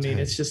 bro.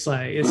 It's just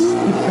like,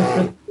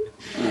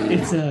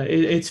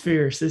 it's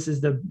fierce. This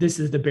is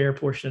the Bear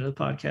portion of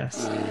the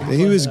podcast.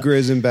 He was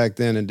grizzing back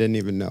then and didn't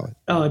even know it.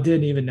 Oh, I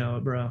didn't even know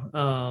it, bro.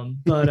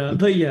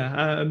 But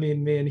yeah,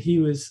 man, he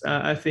was,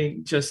 I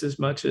think, just as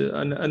much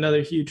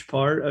another huge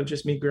part of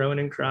just me growing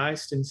in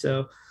Christ. And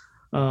so,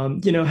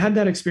 had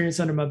that experience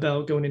under my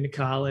belt going into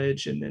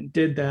college, and then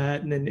did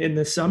that. And then in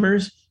the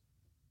summers,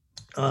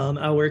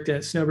 I worked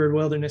at Snowbird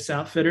Wilderness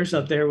Outfitters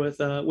up there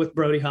with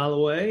Brody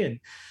Holloway. And,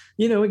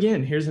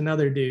 again, here's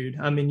another dude.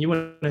 You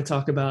want to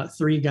talk about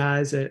three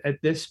guys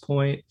at this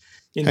point.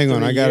 Hang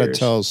on, I got to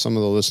tell some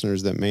of the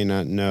listeners that may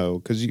not know,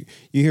 because you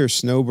hear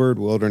Snowbird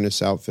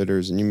Wilderness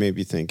Outfitters and you may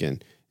be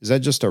thinking, is that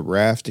just a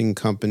rafting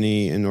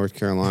company in North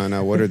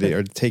Carolina? What are they?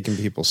 Are they taking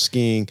people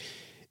skiing?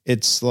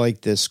 It's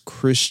like this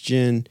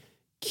Christian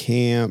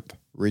camp,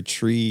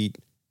 retreat,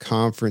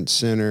 conference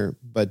center,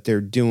 but they're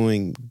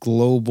doing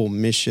global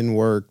mission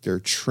work. They're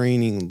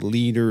training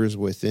leaders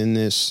within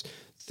this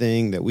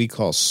thing that we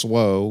call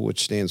SWO,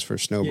 which stands for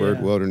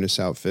Snowbird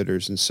Wilderness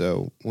Outfitters. And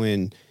so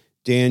when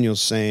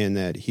Daniel's saying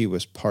that he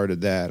was part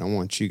of that, I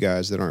want you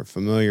guys that aren't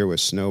familiar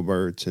with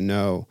Snowbird to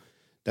know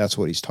that's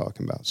what he's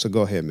talking about. So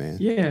go ahead, man.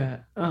 Yeah.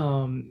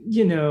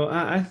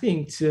 I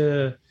think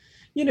to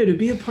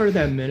be a part of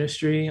that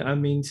ministry,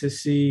 to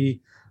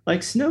see,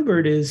 like,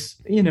 Snowbird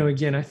is,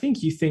 again, I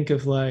think you think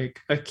of like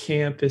a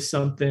camp as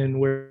something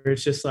where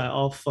it's just like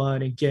all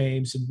fun and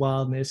games and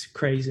wildness,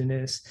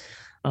 craziness.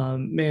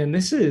 Man,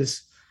 this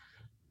is,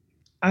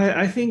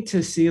 I think,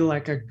 to see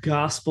like a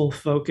gospel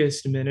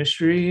focused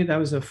ministry, that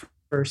was the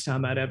first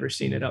time I'd ever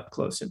seen it up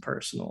close and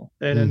personal.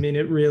 And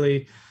it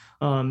really,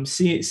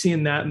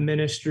 seeing that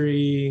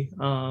ministry,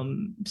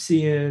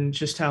 seeing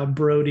just how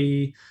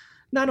Brody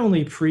not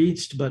only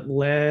preached, but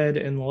led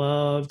and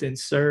loved and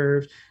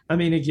served.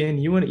 Again,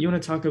 you want to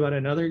talk about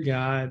another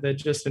guy that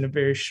just in a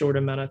very short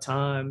amount of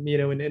time,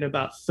 in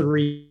about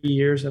 3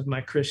 years of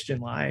my Christian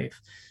life,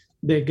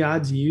 that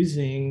God's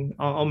using,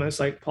 almost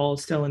like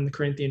Paul's telling the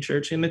Corinthian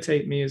church,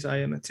 imitate me as I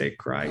imitate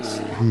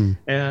Christ.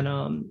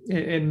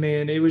 And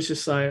man, it was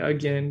just like,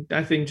 again,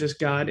 I think just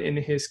God in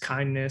his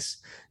kindness,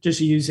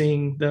 just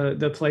using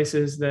the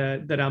places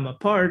that I'm a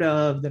part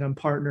of, that I'm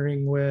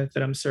partnering with,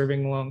 that I'm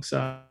serving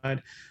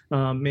alongside.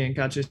 Man,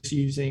 God just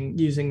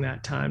using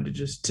that time to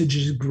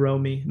just grow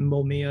me and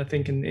mold me, I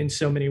think in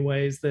so many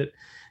ways that,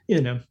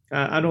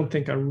 I don't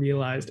think I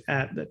realized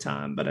at the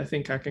time, but I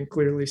think I can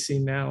clearly see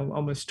now,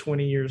 almost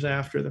 20 years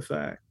after the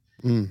fact.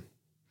 Mm.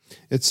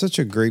 It's such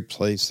a great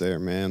place there,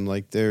 man.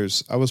 Like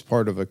I was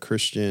part of a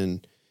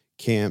Christian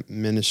camp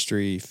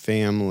ministry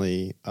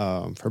family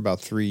for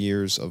about 3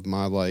 years of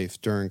my life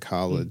during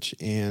college.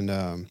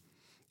 And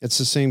it's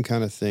the same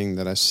kind of thing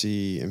that I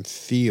see and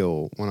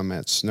feel when I'm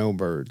at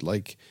Snowbird.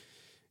 Like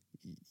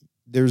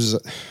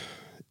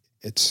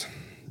it's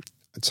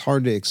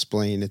hard to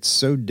explain. It's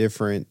so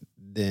different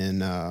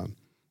than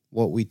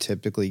what we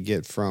typically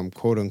get from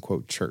quote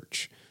unquote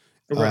church.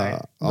 Right.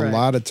 A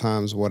lot of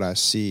times what I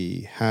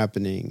see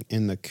happening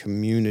in the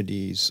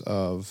communities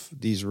of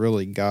these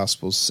really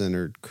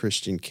gospel-centered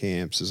Christian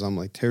camps is I'm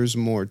like, there's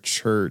more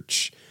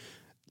church,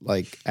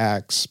 like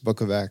Acts,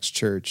 Book of Acts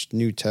church,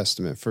 New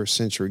Testament, first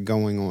century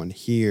going on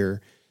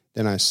here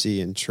than I see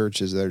in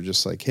churches that are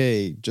just like,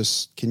 hey,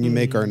 just can you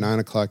make our 9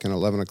 o'clock and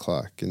 11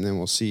 o'clock, and then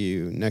we'll see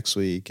you next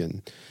week.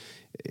 And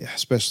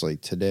especially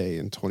today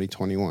in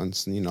 2021,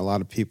 a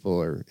lot of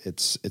people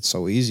it's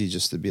so easy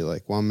just to be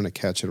like, well, I'm going to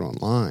catch it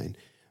online.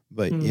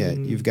 But yet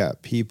you've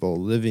got people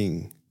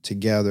living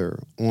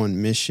together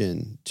on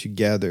mission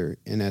together.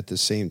 And at the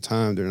same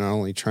time, they're not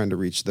only trying to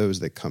reach those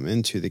that come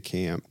into the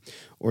camp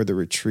or the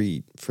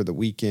retreat for the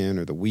weekend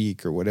or the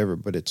week or whatever,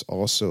 but it's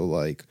also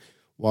like,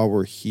 while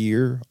we're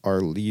here,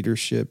 our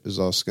leadership is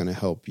also going to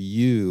help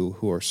you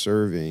who are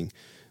serving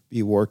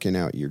be working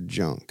out your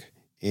junk.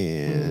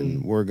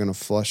 And we're going to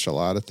flush a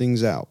lot of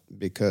things out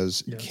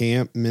because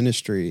camp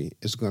ministry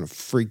is going to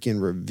freaking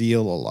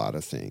reveal a lot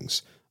of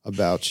things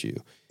about you.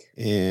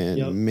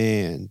 And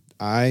man,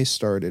 I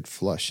started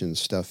flushing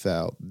stuff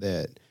out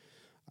that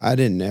I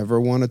didn't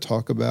ever want to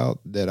talk about,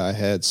 that I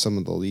had some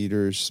of the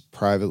leaders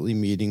privately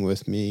meeting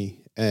with me.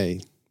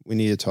 Hey, we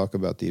need to talk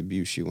about the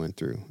abuse you went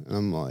through. And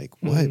I'm like,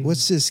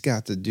 what's this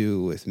got to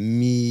do with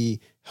me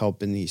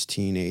helping these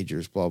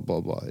teenagers, blah,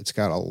 blah, blah. It's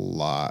got a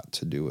lot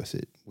to do with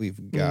it.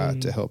 We've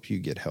got to help you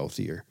get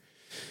healthier.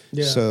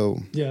 Yeah. So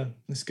yeah,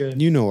 that's good.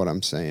 You know what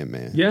I'm saying,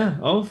 man. Yeah.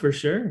 Oh, for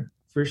sure.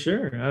 For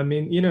sure. I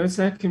mean, it's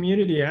that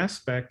community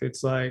aspect.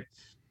 It's like,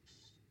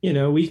 I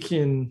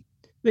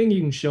think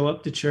you can show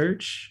up to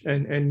church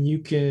and you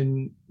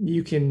can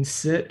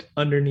sit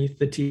underneath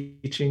the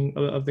teaching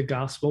of the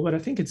gospel. But I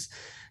think it's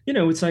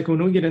like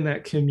when we get in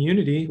that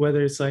community,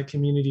 whether it's like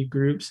community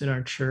groups in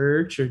our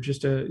church or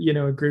just a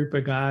group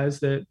of guys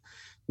that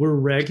we're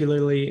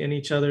regularly in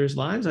each other's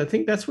lives, I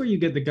think that's where you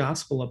get the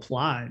gospel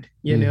applied,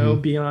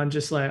 beyond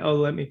just like, oh,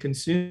 let me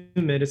consume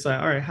it. It's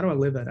like, all right, how do I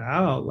live that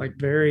out? Like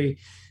very,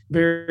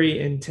 very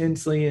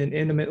intensely and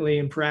intimately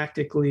and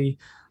practically.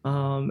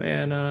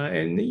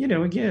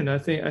 Again, I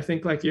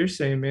think like you're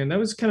saying, man, that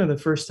was kind of the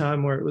first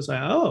time where it was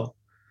like,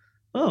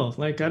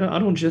 like I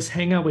don't just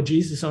hang out with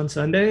Jesus on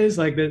Sundays.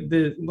 Like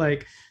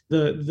the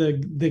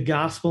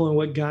gospel and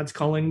what God's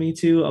calling me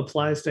to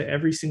applies to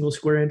every single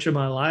square inch of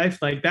my life.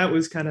 Like that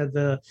was kind of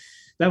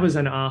that was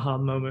an aha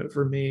moment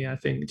for me. I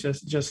think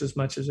just as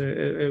much as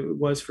it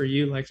was for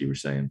you, like you were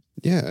saying.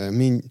 Yeah, I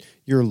mean,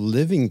 you're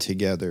living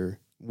together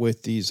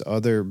with these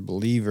other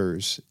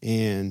believers,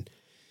 and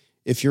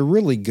if you're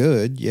really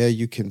good,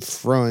 you can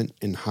front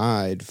and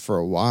hide for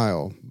a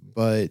while,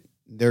 but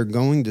they're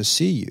going to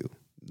see you.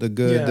 The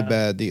good, the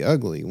bad, the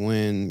ugly.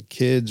 When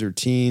kids or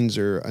teens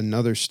or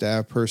another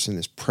staff person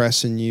is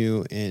pressing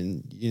you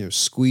and,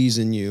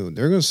 squeezing you,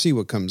 they're going to see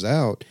what comes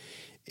out.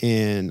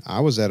 And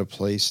I was at a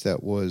place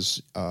that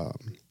was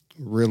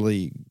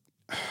really,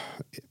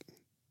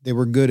 they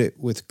were good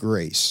with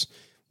grace,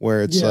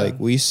 where it's like,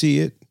 we see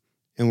it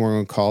and we're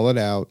going to call it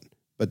out,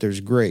 but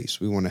there's grace.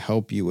 We want to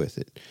help you with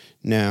it.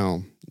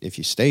 Now, if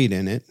you stayed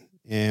in it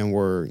and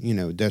were,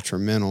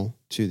 detrimental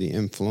to the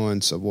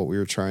influence of what we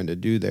were trying to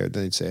do there,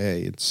 then they'd say,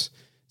 hey, it's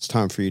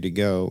time for you to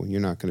go. You're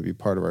not going to be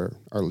part of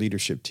our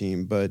leadership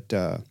team. But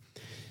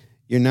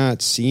you're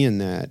not seeing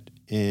that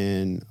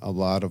in a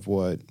lot of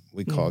what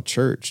we call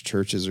church.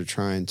 Churches are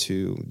trying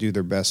to do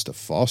their best to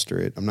foster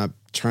it. I'm not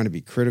trying to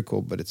be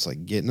critical, but it's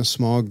like get in a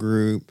small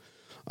group,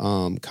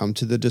 come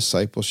to the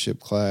discipleship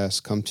class,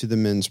 come to the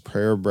men's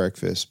prayer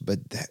breakfast.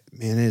 But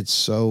it's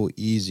so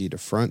easy to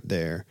front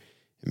there.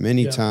 And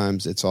many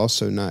times it's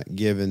also not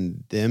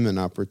giving them an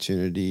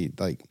opportunity,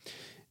 like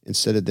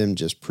instead of them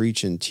just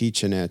preaching,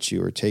 teaching at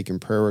you or taking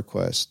prayer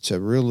requests,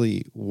 to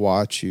really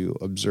watch you,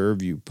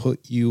 observe you,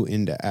 put you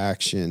into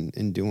action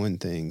and doing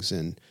things.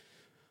 And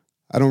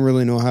I don't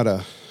really know how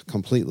to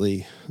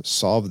completely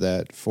solve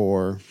that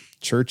for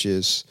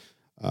churches.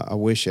 I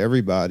wish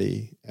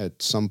everybody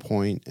at some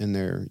point in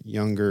their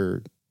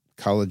younger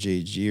college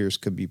age years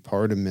could be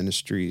part of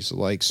ministries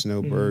like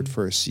Snowbird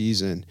for a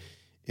season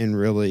and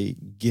really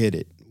get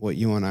it. what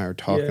you and I are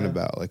talking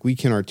about. Like, we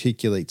can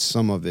articulate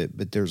some of it,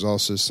 but there's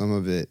also some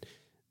of it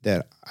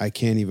that I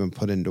can't even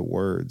put into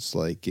words.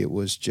 Like, it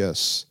was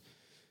just,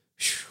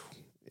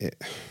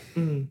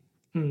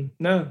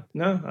 No,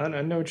 I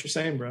know what you're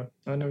saying, bro.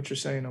 I know what you're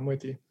saying. I'm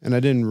with you. And I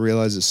didn't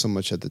realize it so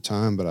much at the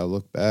time, but I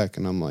look back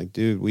and I'm like,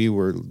 dude, we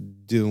were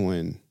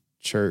doing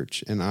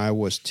church and I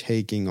was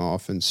taking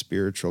off in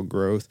spiritual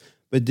growth,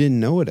 but didn't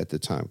know it at the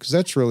time. Because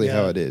that's really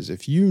how it is.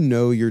 If you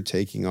know you're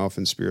taking off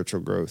in spiritual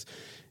growth,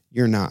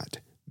 you're not,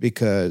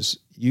 because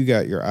you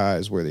got your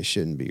eyes where they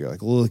shouldn't be. You're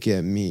like, look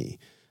at me.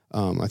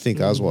 I think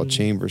Oswald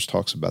Chambers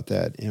talks about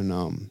that in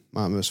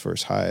Mama's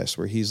First Highest,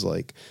 where he's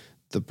like,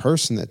 the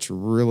person that's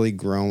really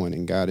growing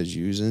and God is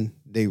using,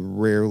 they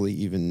rarely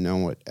even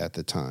know it at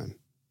the time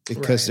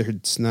because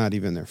it's not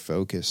even their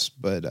focus.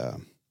 But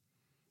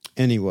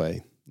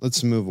anyway,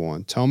 let's move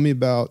on. Tell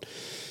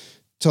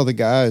the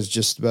guys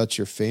just about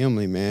your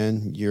family,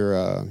 man.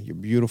 Your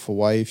beautiful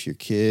wife, your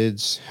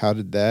kids. How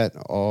did that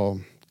all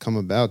come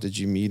about? Did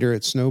you meet her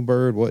at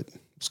Snowbird?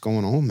 What's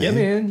going on,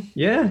 man?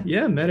 Yeah, man.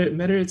 Yeah.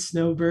 Met her at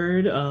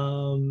Snowbird.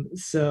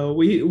 So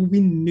we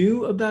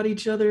knew about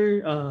each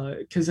other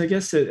because I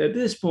guess at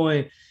this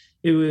point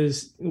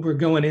we're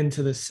going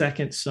into the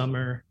second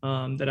summer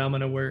that I'm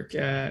gonna work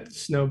at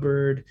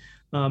Snowbird.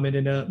 It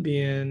ended up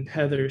being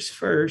Heather's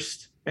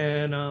first,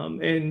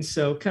 and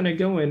so kind of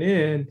going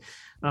in,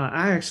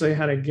 I actually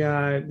had a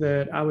guy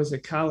that I was a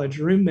college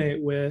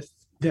roommate with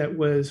that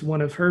was one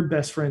of her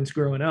best friends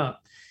growing up.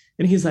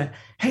 And he's like,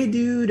 hey,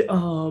 dude,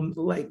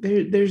 like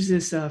there's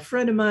this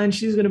friend of mine.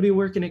 She's going to be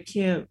working at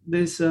camp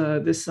this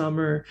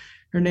summer.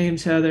 Her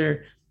name's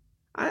Heather.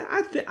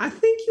 I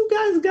think you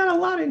guys got a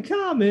lot in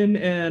common.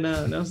 And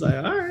I was like,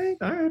 all right.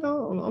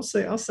 I'll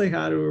say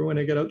hi to her when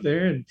I get up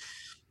there. And,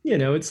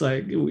 it's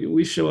like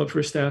we show up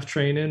for staff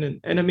training.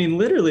 And I mean,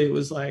 literally, it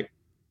was like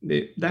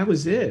that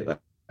was it.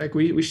 Like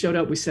we showed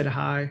up, we said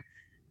hi.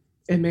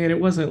 And man, it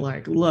wasn't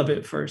like love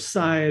at first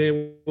sight.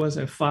 It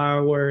wasn't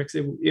fireworks.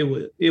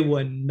 It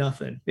wasn't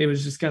nothing. It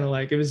was just kind of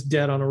like, it was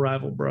dead on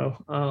arrival, bro.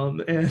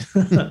 And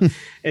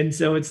and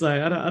so it's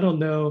like, I don't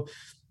know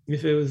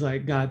if it was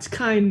like God's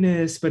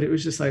kindness, but it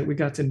was just like we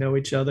got to know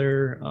each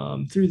other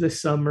through the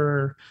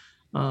summer.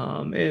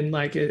 And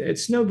like at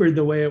Snowbird,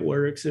 the way it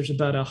works, there's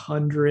about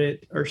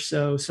 100 or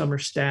so summer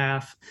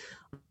staff.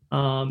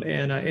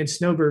 And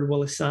Snowbird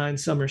will assign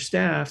summer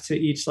staff to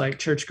each like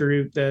church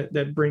group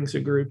that brings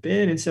a group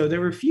in. And so there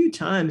were a few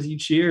times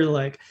each year,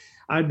 like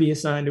I'd be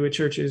assigned to a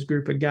church's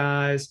group of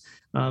guys.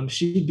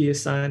 She'd be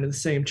assigned to the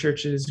same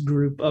church's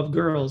group of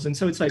girls. And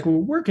so it's like, we're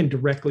working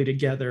directly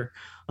together,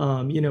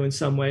 in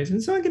some ways.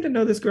 And so I get to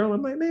know this girl.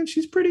 I'm like, man,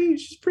 she's pretty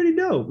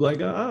dope.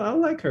 Like, I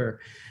like her.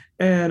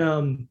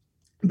 And,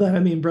 but I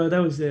mean, bro,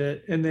 that was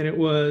it. And then it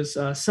was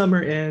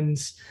summer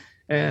ends.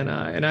 And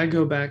I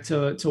go back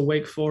to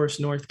Wake Forest,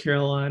 North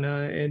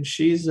Carolina, and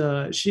she's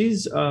a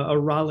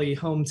Raleigh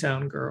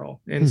hometown girl,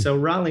 and so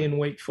Raleigh and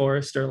Wake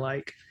Forest are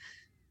like,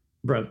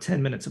 bro,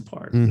 10 minutes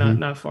apart,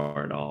 not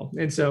far at all.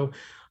 And so,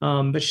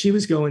 but she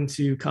was going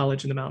to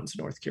college in the mountains of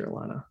North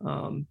Carolina.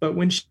 But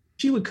when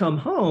she would come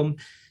home,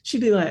 she'd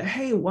be like,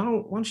 hey, why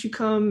don't you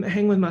come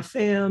hang with my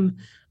fam?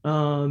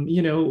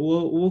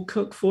 We'll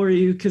cook for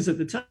you, because at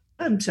the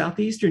time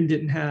Southeastern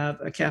didn't have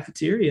a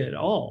cafeteria at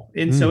all,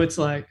 and so it's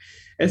like,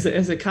 as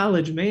a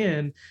college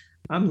man,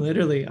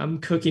 I'm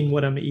cooking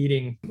what I'm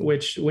eating,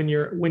 which when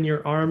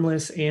you're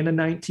armless and a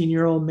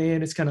 19-year-old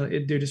man, it's kind of,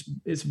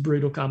 it's a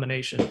brutal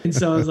combination. And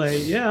so I was like,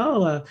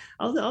 yeah,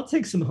 I'll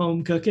take some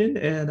home cooking.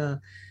 And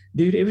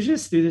dude, it was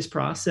just through this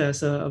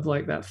process of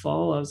like that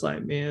fall, I was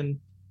like, man,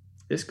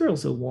 this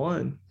girl's the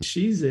one.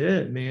 She's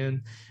it,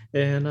 man.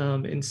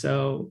 And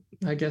so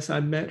I guess I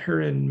met her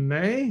in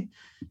May,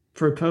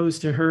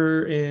 proposed to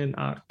her in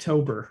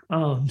October.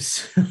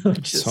 So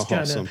just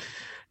kind of,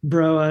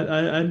 bro,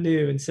 I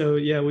knew. And so,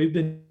 yeah, we've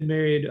been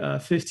married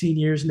 15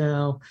 years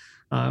now.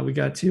 We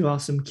got 2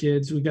 awesome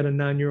kids. We got a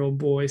 9-year-old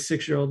boy,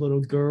 6-year-old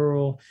little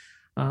girl.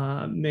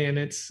 Man,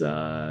 it's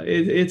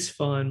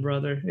fun,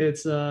 brother.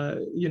 It's,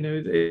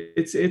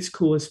 it's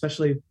cool,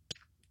 especially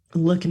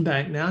looking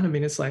back now. I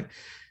mean, it's like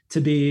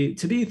to be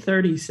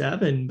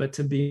 37, but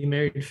to be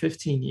married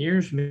 15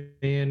 years,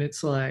 man,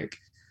 it's like,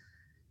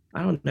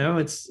 I don't know.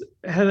 It's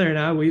Heather and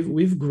I,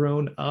 we've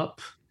grown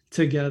up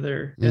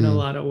together in a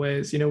lot of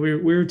ways. We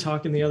were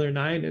talking the other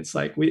night, and it's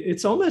like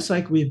it's almost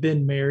like we've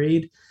been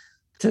married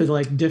to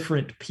like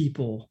different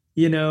people,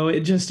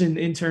 it just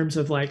in terms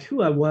of like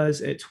who I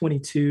was at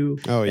 22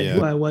 and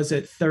who I was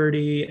at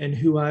 30 and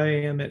who I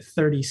am at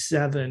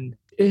 37.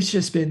 It's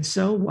just been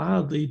so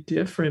wildly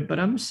different, but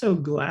I'm so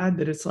glad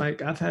that it's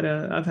like I've had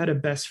a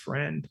best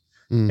friend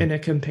and a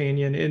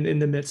companion in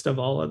the midst of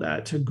all of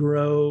that, to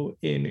grow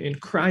in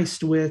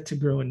Christ with, to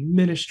grow in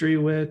ministry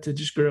with, to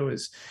just grow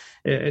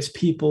as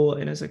people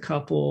and as a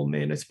couple.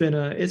 Man, it's been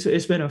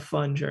a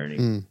fun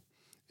journey.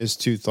 It's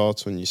 2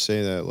 thoughts when you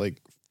say that.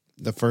 Like,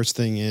 the first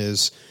thing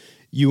is,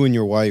 you and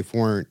your wife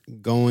weren't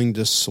going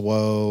to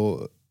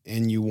SWO,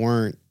 and you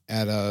weren't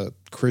at a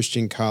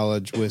Christian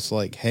college with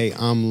like, hey,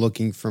 I'm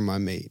looking for my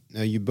mate.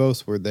 Now, you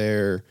both were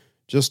there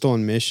just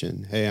on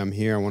mission. Hey, I'm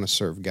here. I want to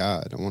serve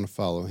God. I want to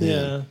follow him.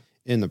 Yeah.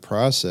 In the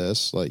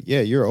process, like,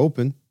 yeah, you're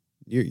open.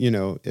 You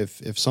know,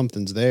 if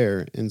something's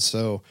there. And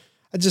so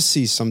I just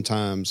see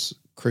sometimes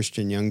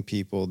Christian young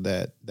people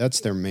that's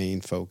their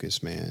main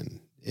focus, man,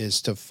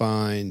 is to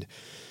find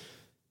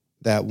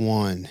that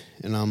one.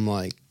 And I'm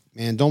like,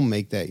 man, don't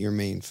make that your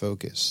main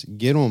focus.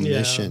 Get on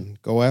mission.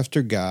 Go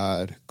after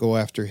God. Go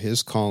after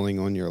his calling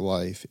on your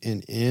life.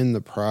 And in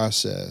the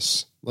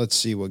process, let's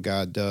see what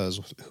God does,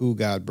 who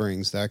God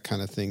brings, that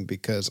kind of thing.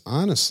 Because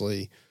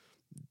honestly,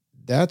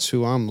 that's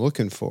who I'm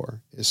looking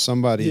for, is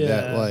somebody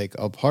that, like,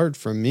 apart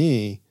from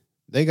me,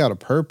 they got a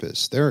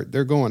purpose. They're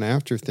going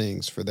after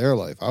things for their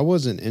life. I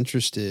wasn't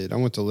interested. I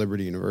went to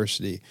Liberty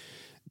University.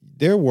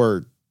 There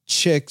were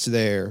chicks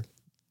there,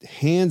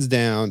 hands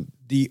down.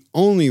 The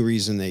only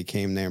reason they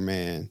came there,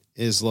 man,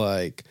 is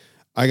like,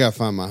 I got to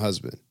find my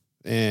husband.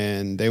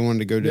 And they wanted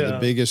to go to the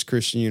biggest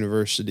Christian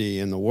university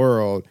in the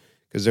world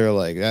because they're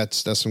like,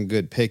 that's some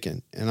good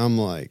picking. And I'm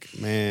like,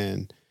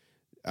 man,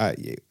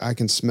 I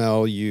can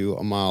smell you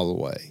a mile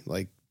away.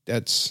 Like,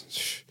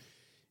 that's,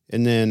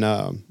 and then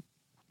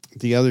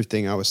the other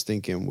thing I was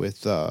thinking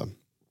with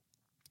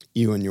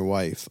you and your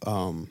wife,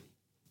 I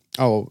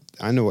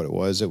know what it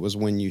was. It was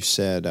when you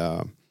said,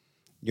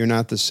 you're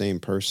not the same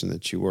person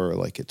that you were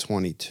like at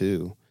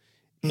 22.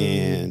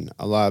 And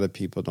a lot of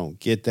people don't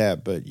get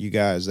that, but you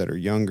guys that are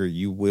younger,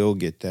 you will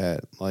get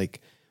that. Like,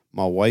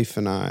 my wife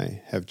and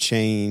I have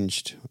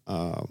changed.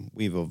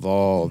 We've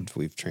evolved.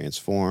 We've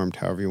transformed,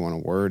 however you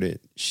want to word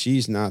it.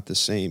 She's not the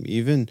same.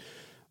 Even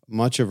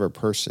much of her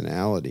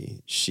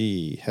personality,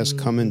 she has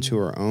come into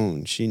her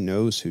own. She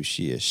knows who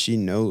she is. She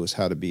knows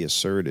how to be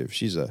assertive.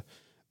 She's a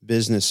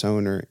business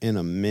owner in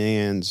a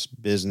man's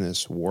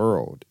business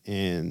world.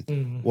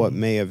 And what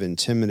may have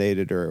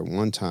intimidated her at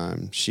one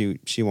time, she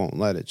won't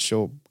let it.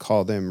 She'll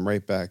call them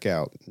right back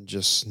out.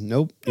 Just,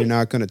 nope, you're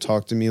not going to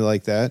talk to me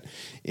like that.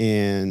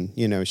 And,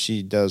 you know,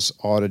 she does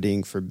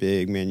auditing for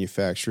big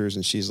manufacturers,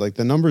 and she's like,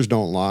 the numbers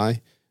don't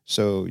lie.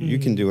 So you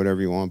can do whatever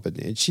you want. But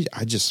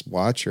I just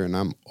watch her, and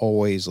I'm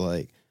always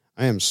like,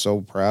 I am so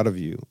proud of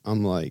you.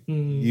 I'm like,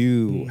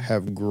 you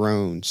have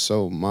grown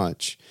so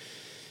much.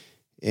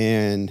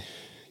 And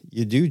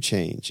you do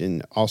change,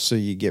 and also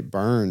you get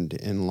burned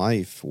in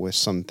life with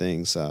some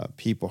things.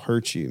 People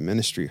hurt you,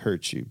 ministry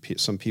hurts you.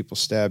 Some people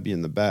stab you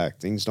in the back.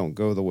 Things don't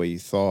go the way you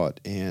thought,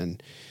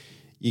 and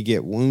you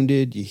get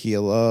wounded, you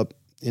heal up.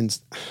 And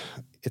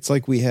it's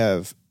like we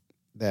have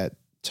that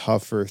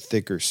tougher,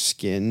 thicker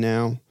skin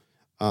now.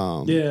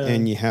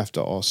 And you have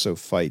to also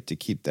fight to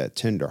keep that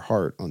tender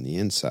heart on the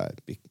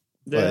inside.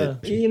 Yeah,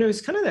 you know, it's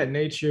kind of that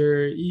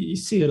nature. You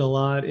see it a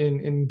lot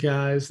in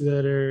guys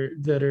that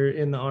are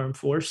in the armed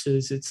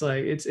forces. It's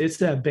like it's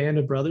that band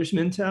of brothers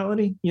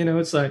mentality. You know,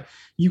 it's like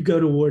you go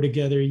to war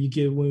together, you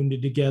get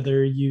wounded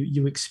together,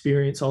 you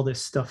experience all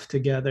this stuff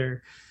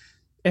together,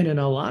 and in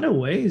a lot of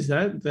ways,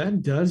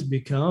 that does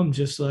become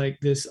just like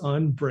this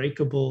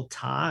unbreakable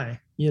tie.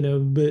 You know,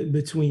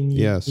 between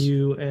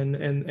you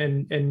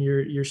and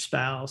your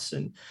spouse,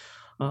 and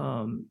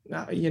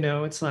you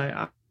know, it's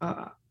like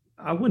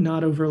I would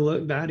not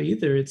overlook that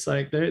either. It's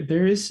like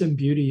there is some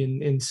beauty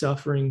in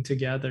suffering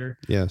together.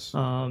 Yes.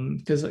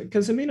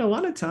 Because I mean, a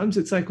lot of times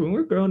it's like when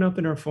we're growing up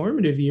in our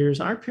formative years,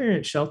 our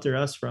parents shelter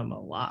us from a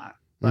lot.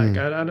 Like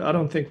I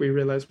don't think we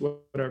realize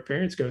what our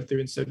parents go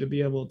through, and so to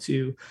be able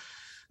to,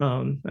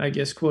 I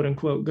guess, quote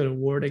unquote, go to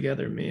war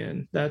together,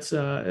 man, that's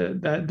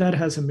that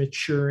has a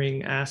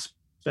maturing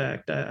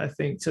aspect, I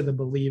think, to the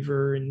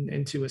believer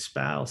and to a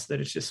spouse,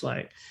 that it's just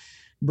like,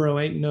 bro,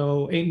 ain't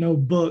no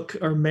book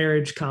or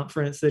marriage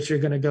conference that you're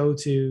going to go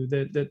to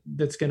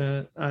that's going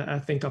to, I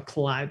think,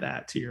 apply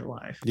that to your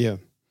life. Yeah.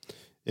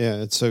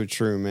 Yeah. It's so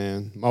true,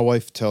 man. My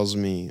wife tells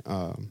me,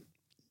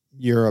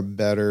 you're a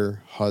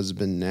better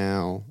husband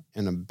now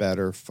and a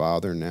better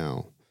father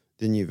now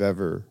than you've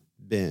ever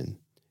been.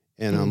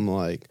 And I'm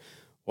like,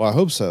 well, I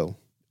hope so.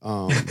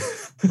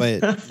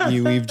 But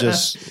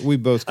we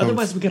both come,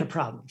 otherwise we got a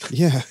problem.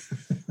 Yeah.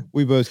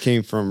 We both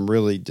came from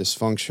really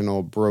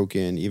dysfunctional,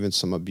 broken, even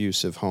some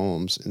abusive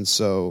homes. And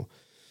so,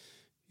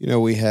 you know,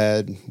 we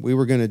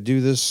were going to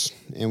do this,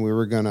 and we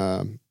were going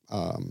to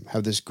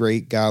have this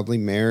great godly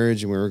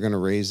marriage, and we were going to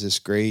raise this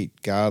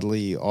great,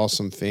 godly,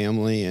 awesome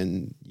family.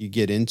 And you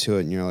get into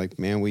it and you're like,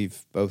 man,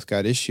 we've both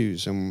got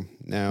issues, and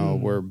now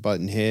we're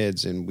butting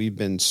heads, and we've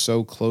been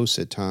so close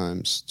at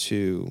times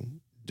to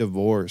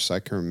divorce. I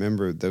can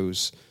remember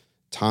those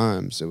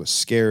times. It was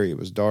scary. It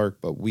was dark,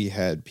 but we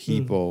had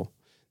people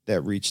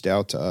that reached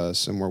out to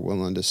us and were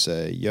willing to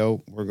say,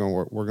 yo, we're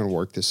going to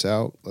work this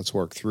out. Let's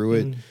work through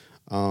it.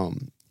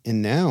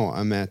 And now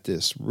I'm at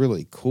this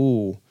really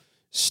cool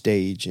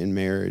stage in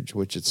marriage,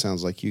 which it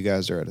sounds like you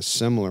guys are at a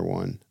similar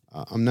one.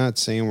 I'm not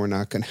saying we're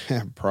not going to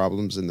have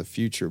problems in the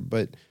future,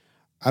 but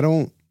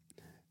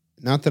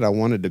not that I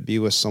wanted to be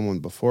with someone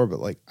before, but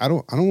like, I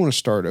don't want to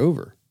start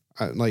over.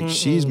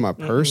 She's my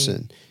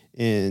person,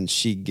 and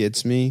she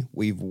gets me.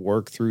 We've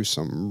worked through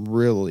some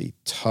really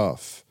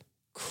tough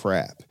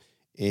crap,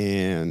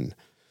 and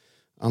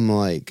I'm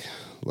like,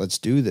 let's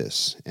do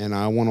this. And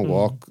I want to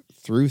walk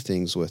through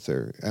things with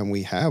her, and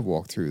we have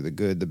walked through the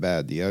good, the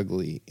bad, the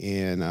ugly.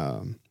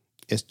 And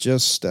it's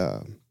just,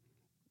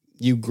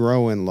 you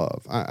grow in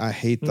love. I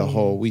hate the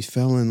whole, we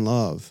fell in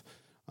love.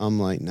 I'm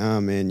like,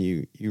 nah, man,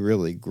 you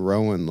really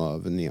grow in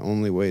love. And the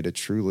only way to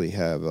truly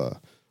have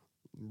a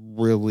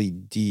really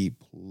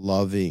deep,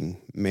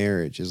 loving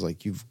marriage is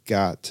like, you've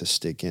got to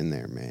stick in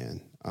there,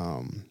 man.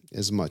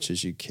 As much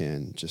as you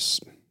can.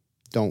 Just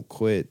don't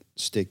quit,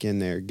 stick in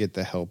there, get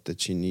the help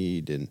that you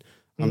need. And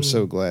I'm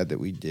so glad that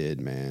we did,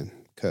 man,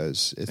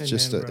 because it's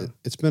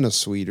it's been a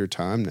sweeter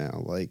time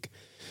now. Like,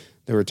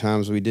 there were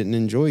times we didn't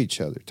enjoy each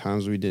other,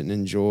 times we didn't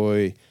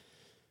enjoy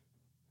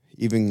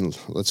even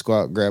let's go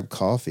out and grab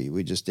coffee.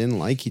 We just didn't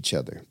like each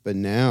other. But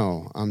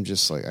now I'm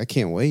just like, I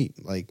can't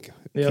wait. Like,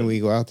 can we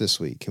go out this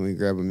week? Can we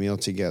grab a meal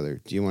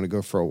together? Do you want to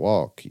go for a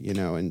walk? You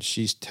know, and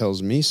she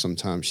tells me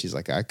sometimes, she's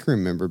like, I can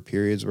remember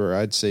periods where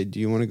I'd say, do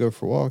you want to go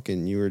for a walk?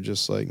 And you were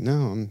just like,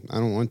 no, I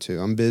don't want to.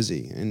 I'm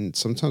busy. And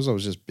sometimes I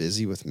was just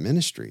busy with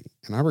ministry,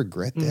 and I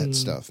regret that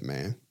stuff,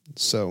 man.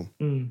 So,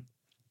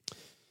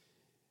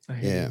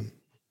 yeah,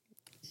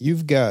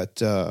 you've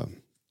got a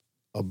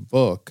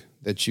book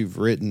that you've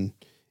written,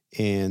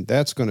 and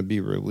that's going to be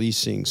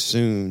releasing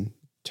soon.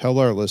 Tell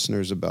our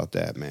listeners about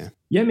that, man.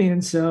 Yeah,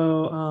 man.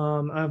 So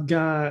I've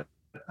got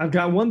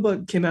one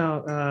book came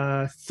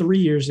out 3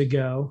 years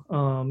ago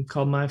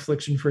called My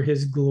Affliction for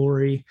His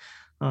Glory.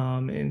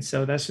 And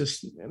so that's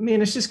just,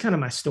 it's just kind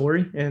of my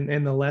story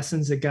and the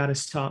lessons that God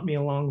has taught me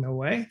along the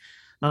way.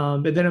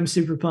 But then I'm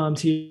super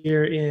pumped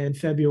here in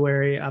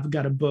February. I've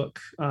got a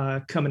book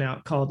coming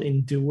out called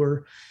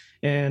Endure.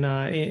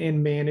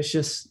 And man, it's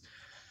just,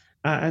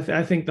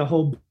 I think the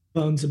whole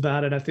bones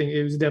about it. I think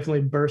it was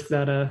definitely birthed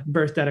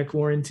out of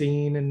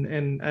quarantine,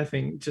 and I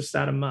think just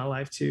out of my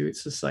life too.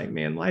 It's just like,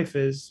 man, life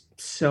is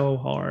so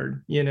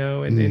hard,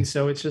 and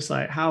so it's just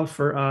like, how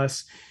for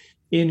us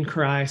in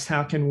Christ,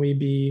 how can we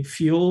be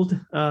fueled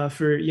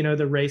for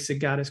the race that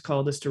God has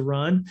called us to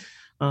run?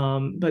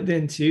 But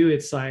then too,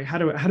 it's like, how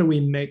do we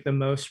make the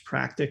most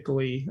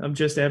practically of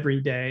just every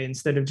day,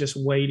 instead of just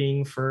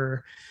waiting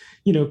for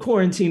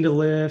quarantine to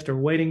lift or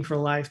waiting for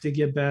life to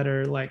get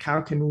better? Like,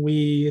 how can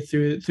we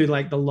through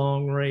like the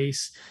long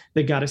race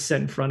that God has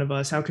set in front of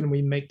us, how can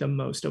we make the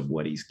most of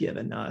what he's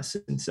given us?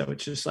 And so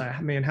it's just like,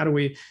 man, how do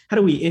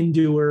we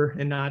endure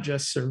and not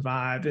just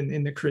survive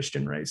in the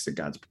Christian race that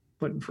God's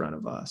put in front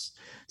of us?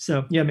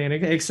 So yeah, man,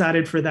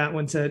 excited for that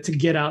one to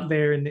get out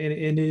there and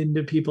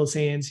into people's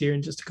hands here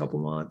in just a couple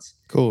months.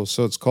 Cool.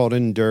 So it's called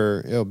Endure.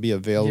 It'll be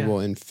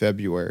available in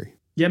February.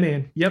 Yeah,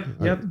 man.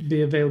 Yep.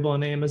 Be available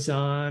on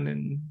Amazon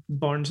and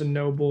Barnes and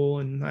Noble,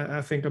 and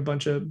I think a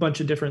bunch of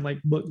different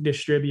like book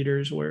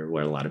distributors where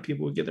a lot of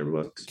people would get their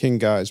books. Can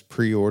guys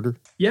pre-order?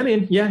 Yeah,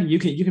 man. Yeah, you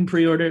can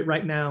pre-order it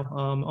right now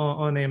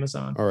on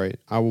Amazon. All right,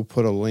 I will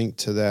put a link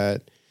to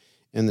that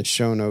in the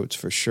show notes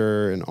for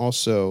sure. And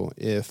also,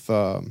 if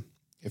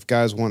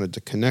guys wanted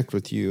to connect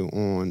with you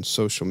on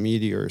social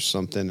media or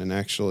something, and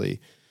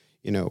actually,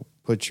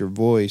 put your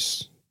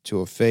voice to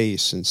a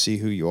face and see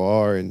who you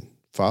are and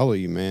follow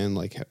you, man,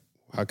 like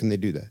how can they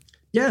do that?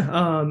 Yeah,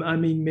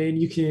 man,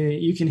 you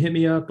can hit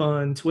me up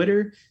on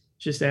Twitter,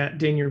 just at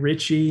Daniel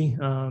Ritchie.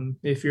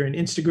 If you're an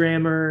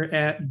Instagrammer,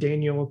 at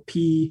Daniel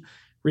P.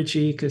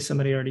 Ritchie, because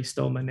somebody already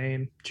stole my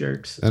name,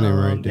 jerks. That ain't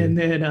right, dude.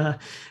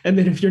 And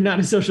then if you're not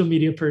a social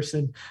media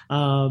person,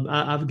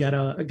 I've got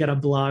a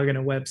blog and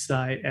a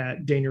website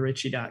at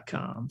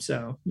danielritchie.com.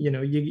 So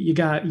you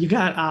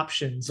got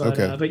options.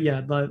 Okay. But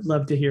yeah, I'd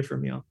love to hear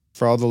from y'all.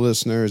 For all the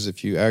listeners,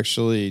 if you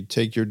actually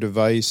take your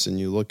device and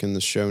you look in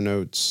the show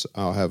notes,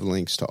 I'll have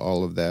links to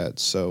all of that,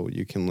 so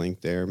you can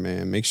link there,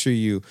 man. Make sure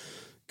you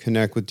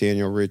connect with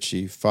Daniel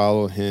Ritchie,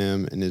 follow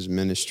him and his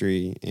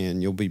ministry,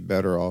 and you'll be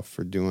better off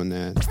for doing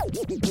that.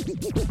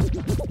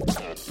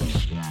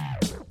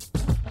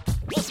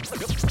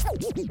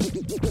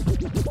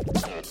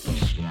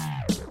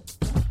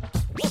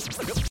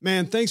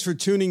 Man, thanks for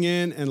tuning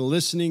in and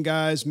listening,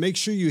 guys. Make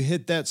sure you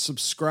hit that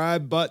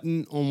subscribe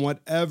button on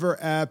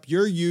whatever app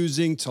you're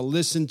using to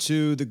listen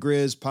to the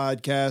Grizz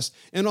podcast.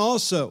 And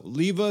also,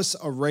 leave us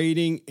a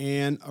rating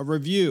and a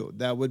review.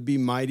 That would be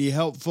mighty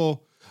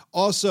helpful.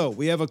 Also,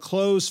 we have a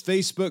closed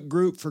Facebook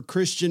group for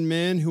Christian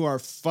men who are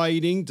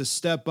fighting to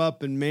step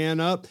up and man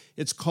up.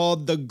 It's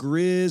called the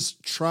Grizz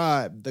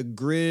Tribe, the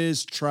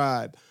Grizz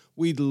Tribe.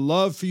 We'd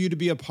love for you to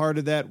be a part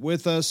of that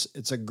with us.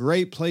 It's a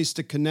great place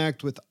to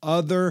connect with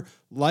other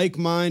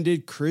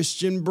like-minded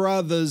Christian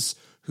brothers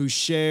who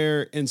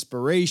share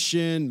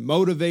inspiration,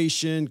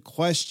 motivation,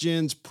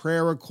 questions,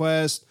 prayer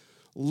requests,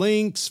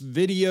 links,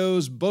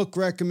 videos, book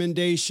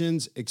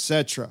recommendations,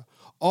 etc.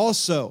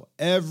 Also,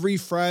 every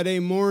Friday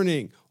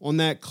morning on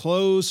that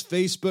closed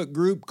Facebook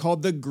group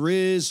called the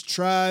Grizz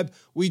Tribe,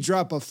 we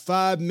drop a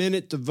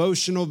 5-minute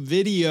devotional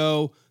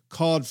video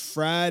called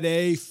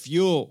Friday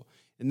Fuel.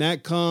 And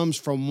that comes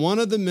from one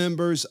of the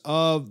members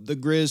of the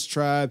Grizz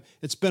Tribe.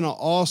 It's been an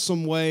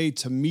awesome way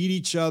to meet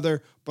each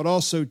other, but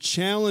also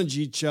challenge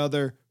each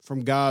other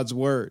from God's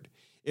Word.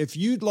 If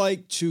you'd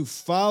like to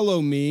follow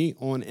me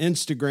on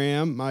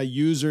Instagram, my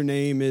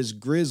username is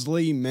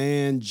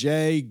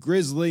GrizzlyManJ,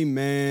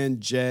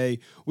 GrizzlyManJ.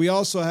 We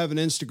also have an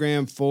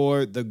Instagram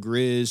for the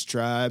Grizz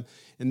Tribe,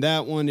 and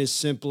that one is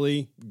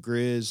simply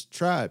Grizz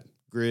Tribe,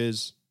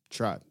 Grizz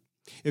Tribe.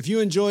 If you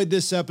enjoyed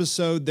this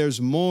episode,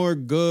 there's more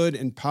good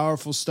and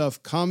powerful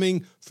stuff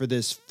coming for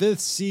this 5th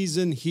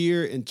season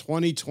here in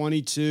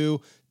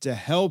 2022 to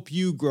help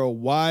you grow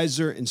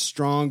wiser and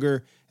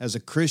stronger as a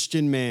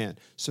Christian man.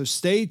 So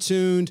stay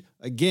tuned.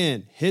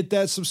 Again, hit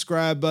that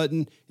subscribe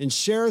button and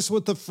share us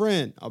with a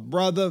friend, a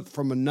brother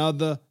from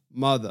another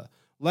mother.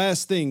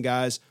 Last thing,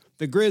 guys,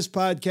 the Grizz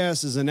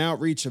Podcast is an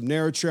outreach of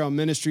Narrow Trail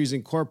Ministries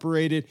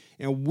Incorporated,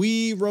 and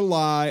we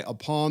rely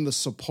upon the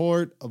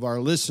support of our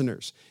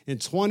listeners. In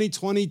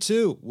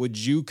 2022, would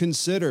you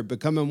consider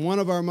becoming one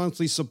of our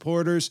monthly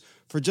supporters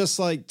for just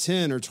like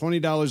 $10 or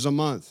 $20 a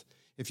month?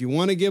 If you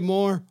want to give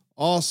more,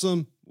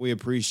 awesome. We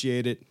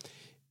appreciate it.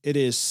 It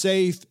is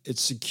safe,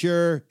 it's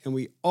secure, and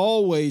we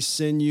always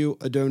send you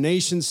a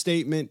donation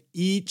statement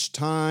each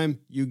time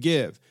you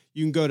give.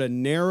 You can go to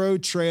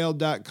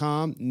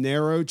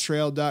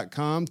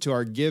narrowtrail.com to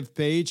our give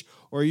page,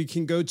 or you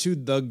can go to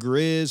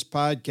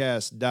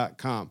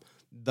thegrizzpodcast.com,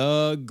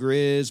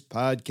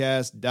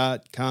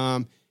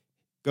 thegrizzpodcast.com.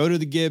 Go to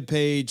the give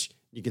page.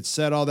 You can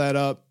set all that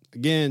up.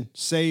 Again,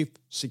 safe,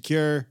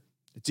 secure,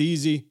 it's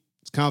easy,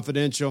 it's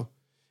confidential.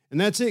 And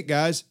that's it,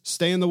 guys.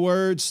 Stay in the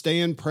Word, stay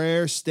in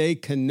prayer, stay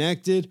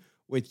connected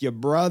with your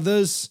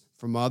brothers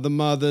from other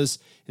mothers,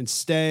 and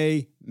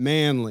stay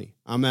manly.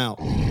 I'm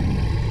out.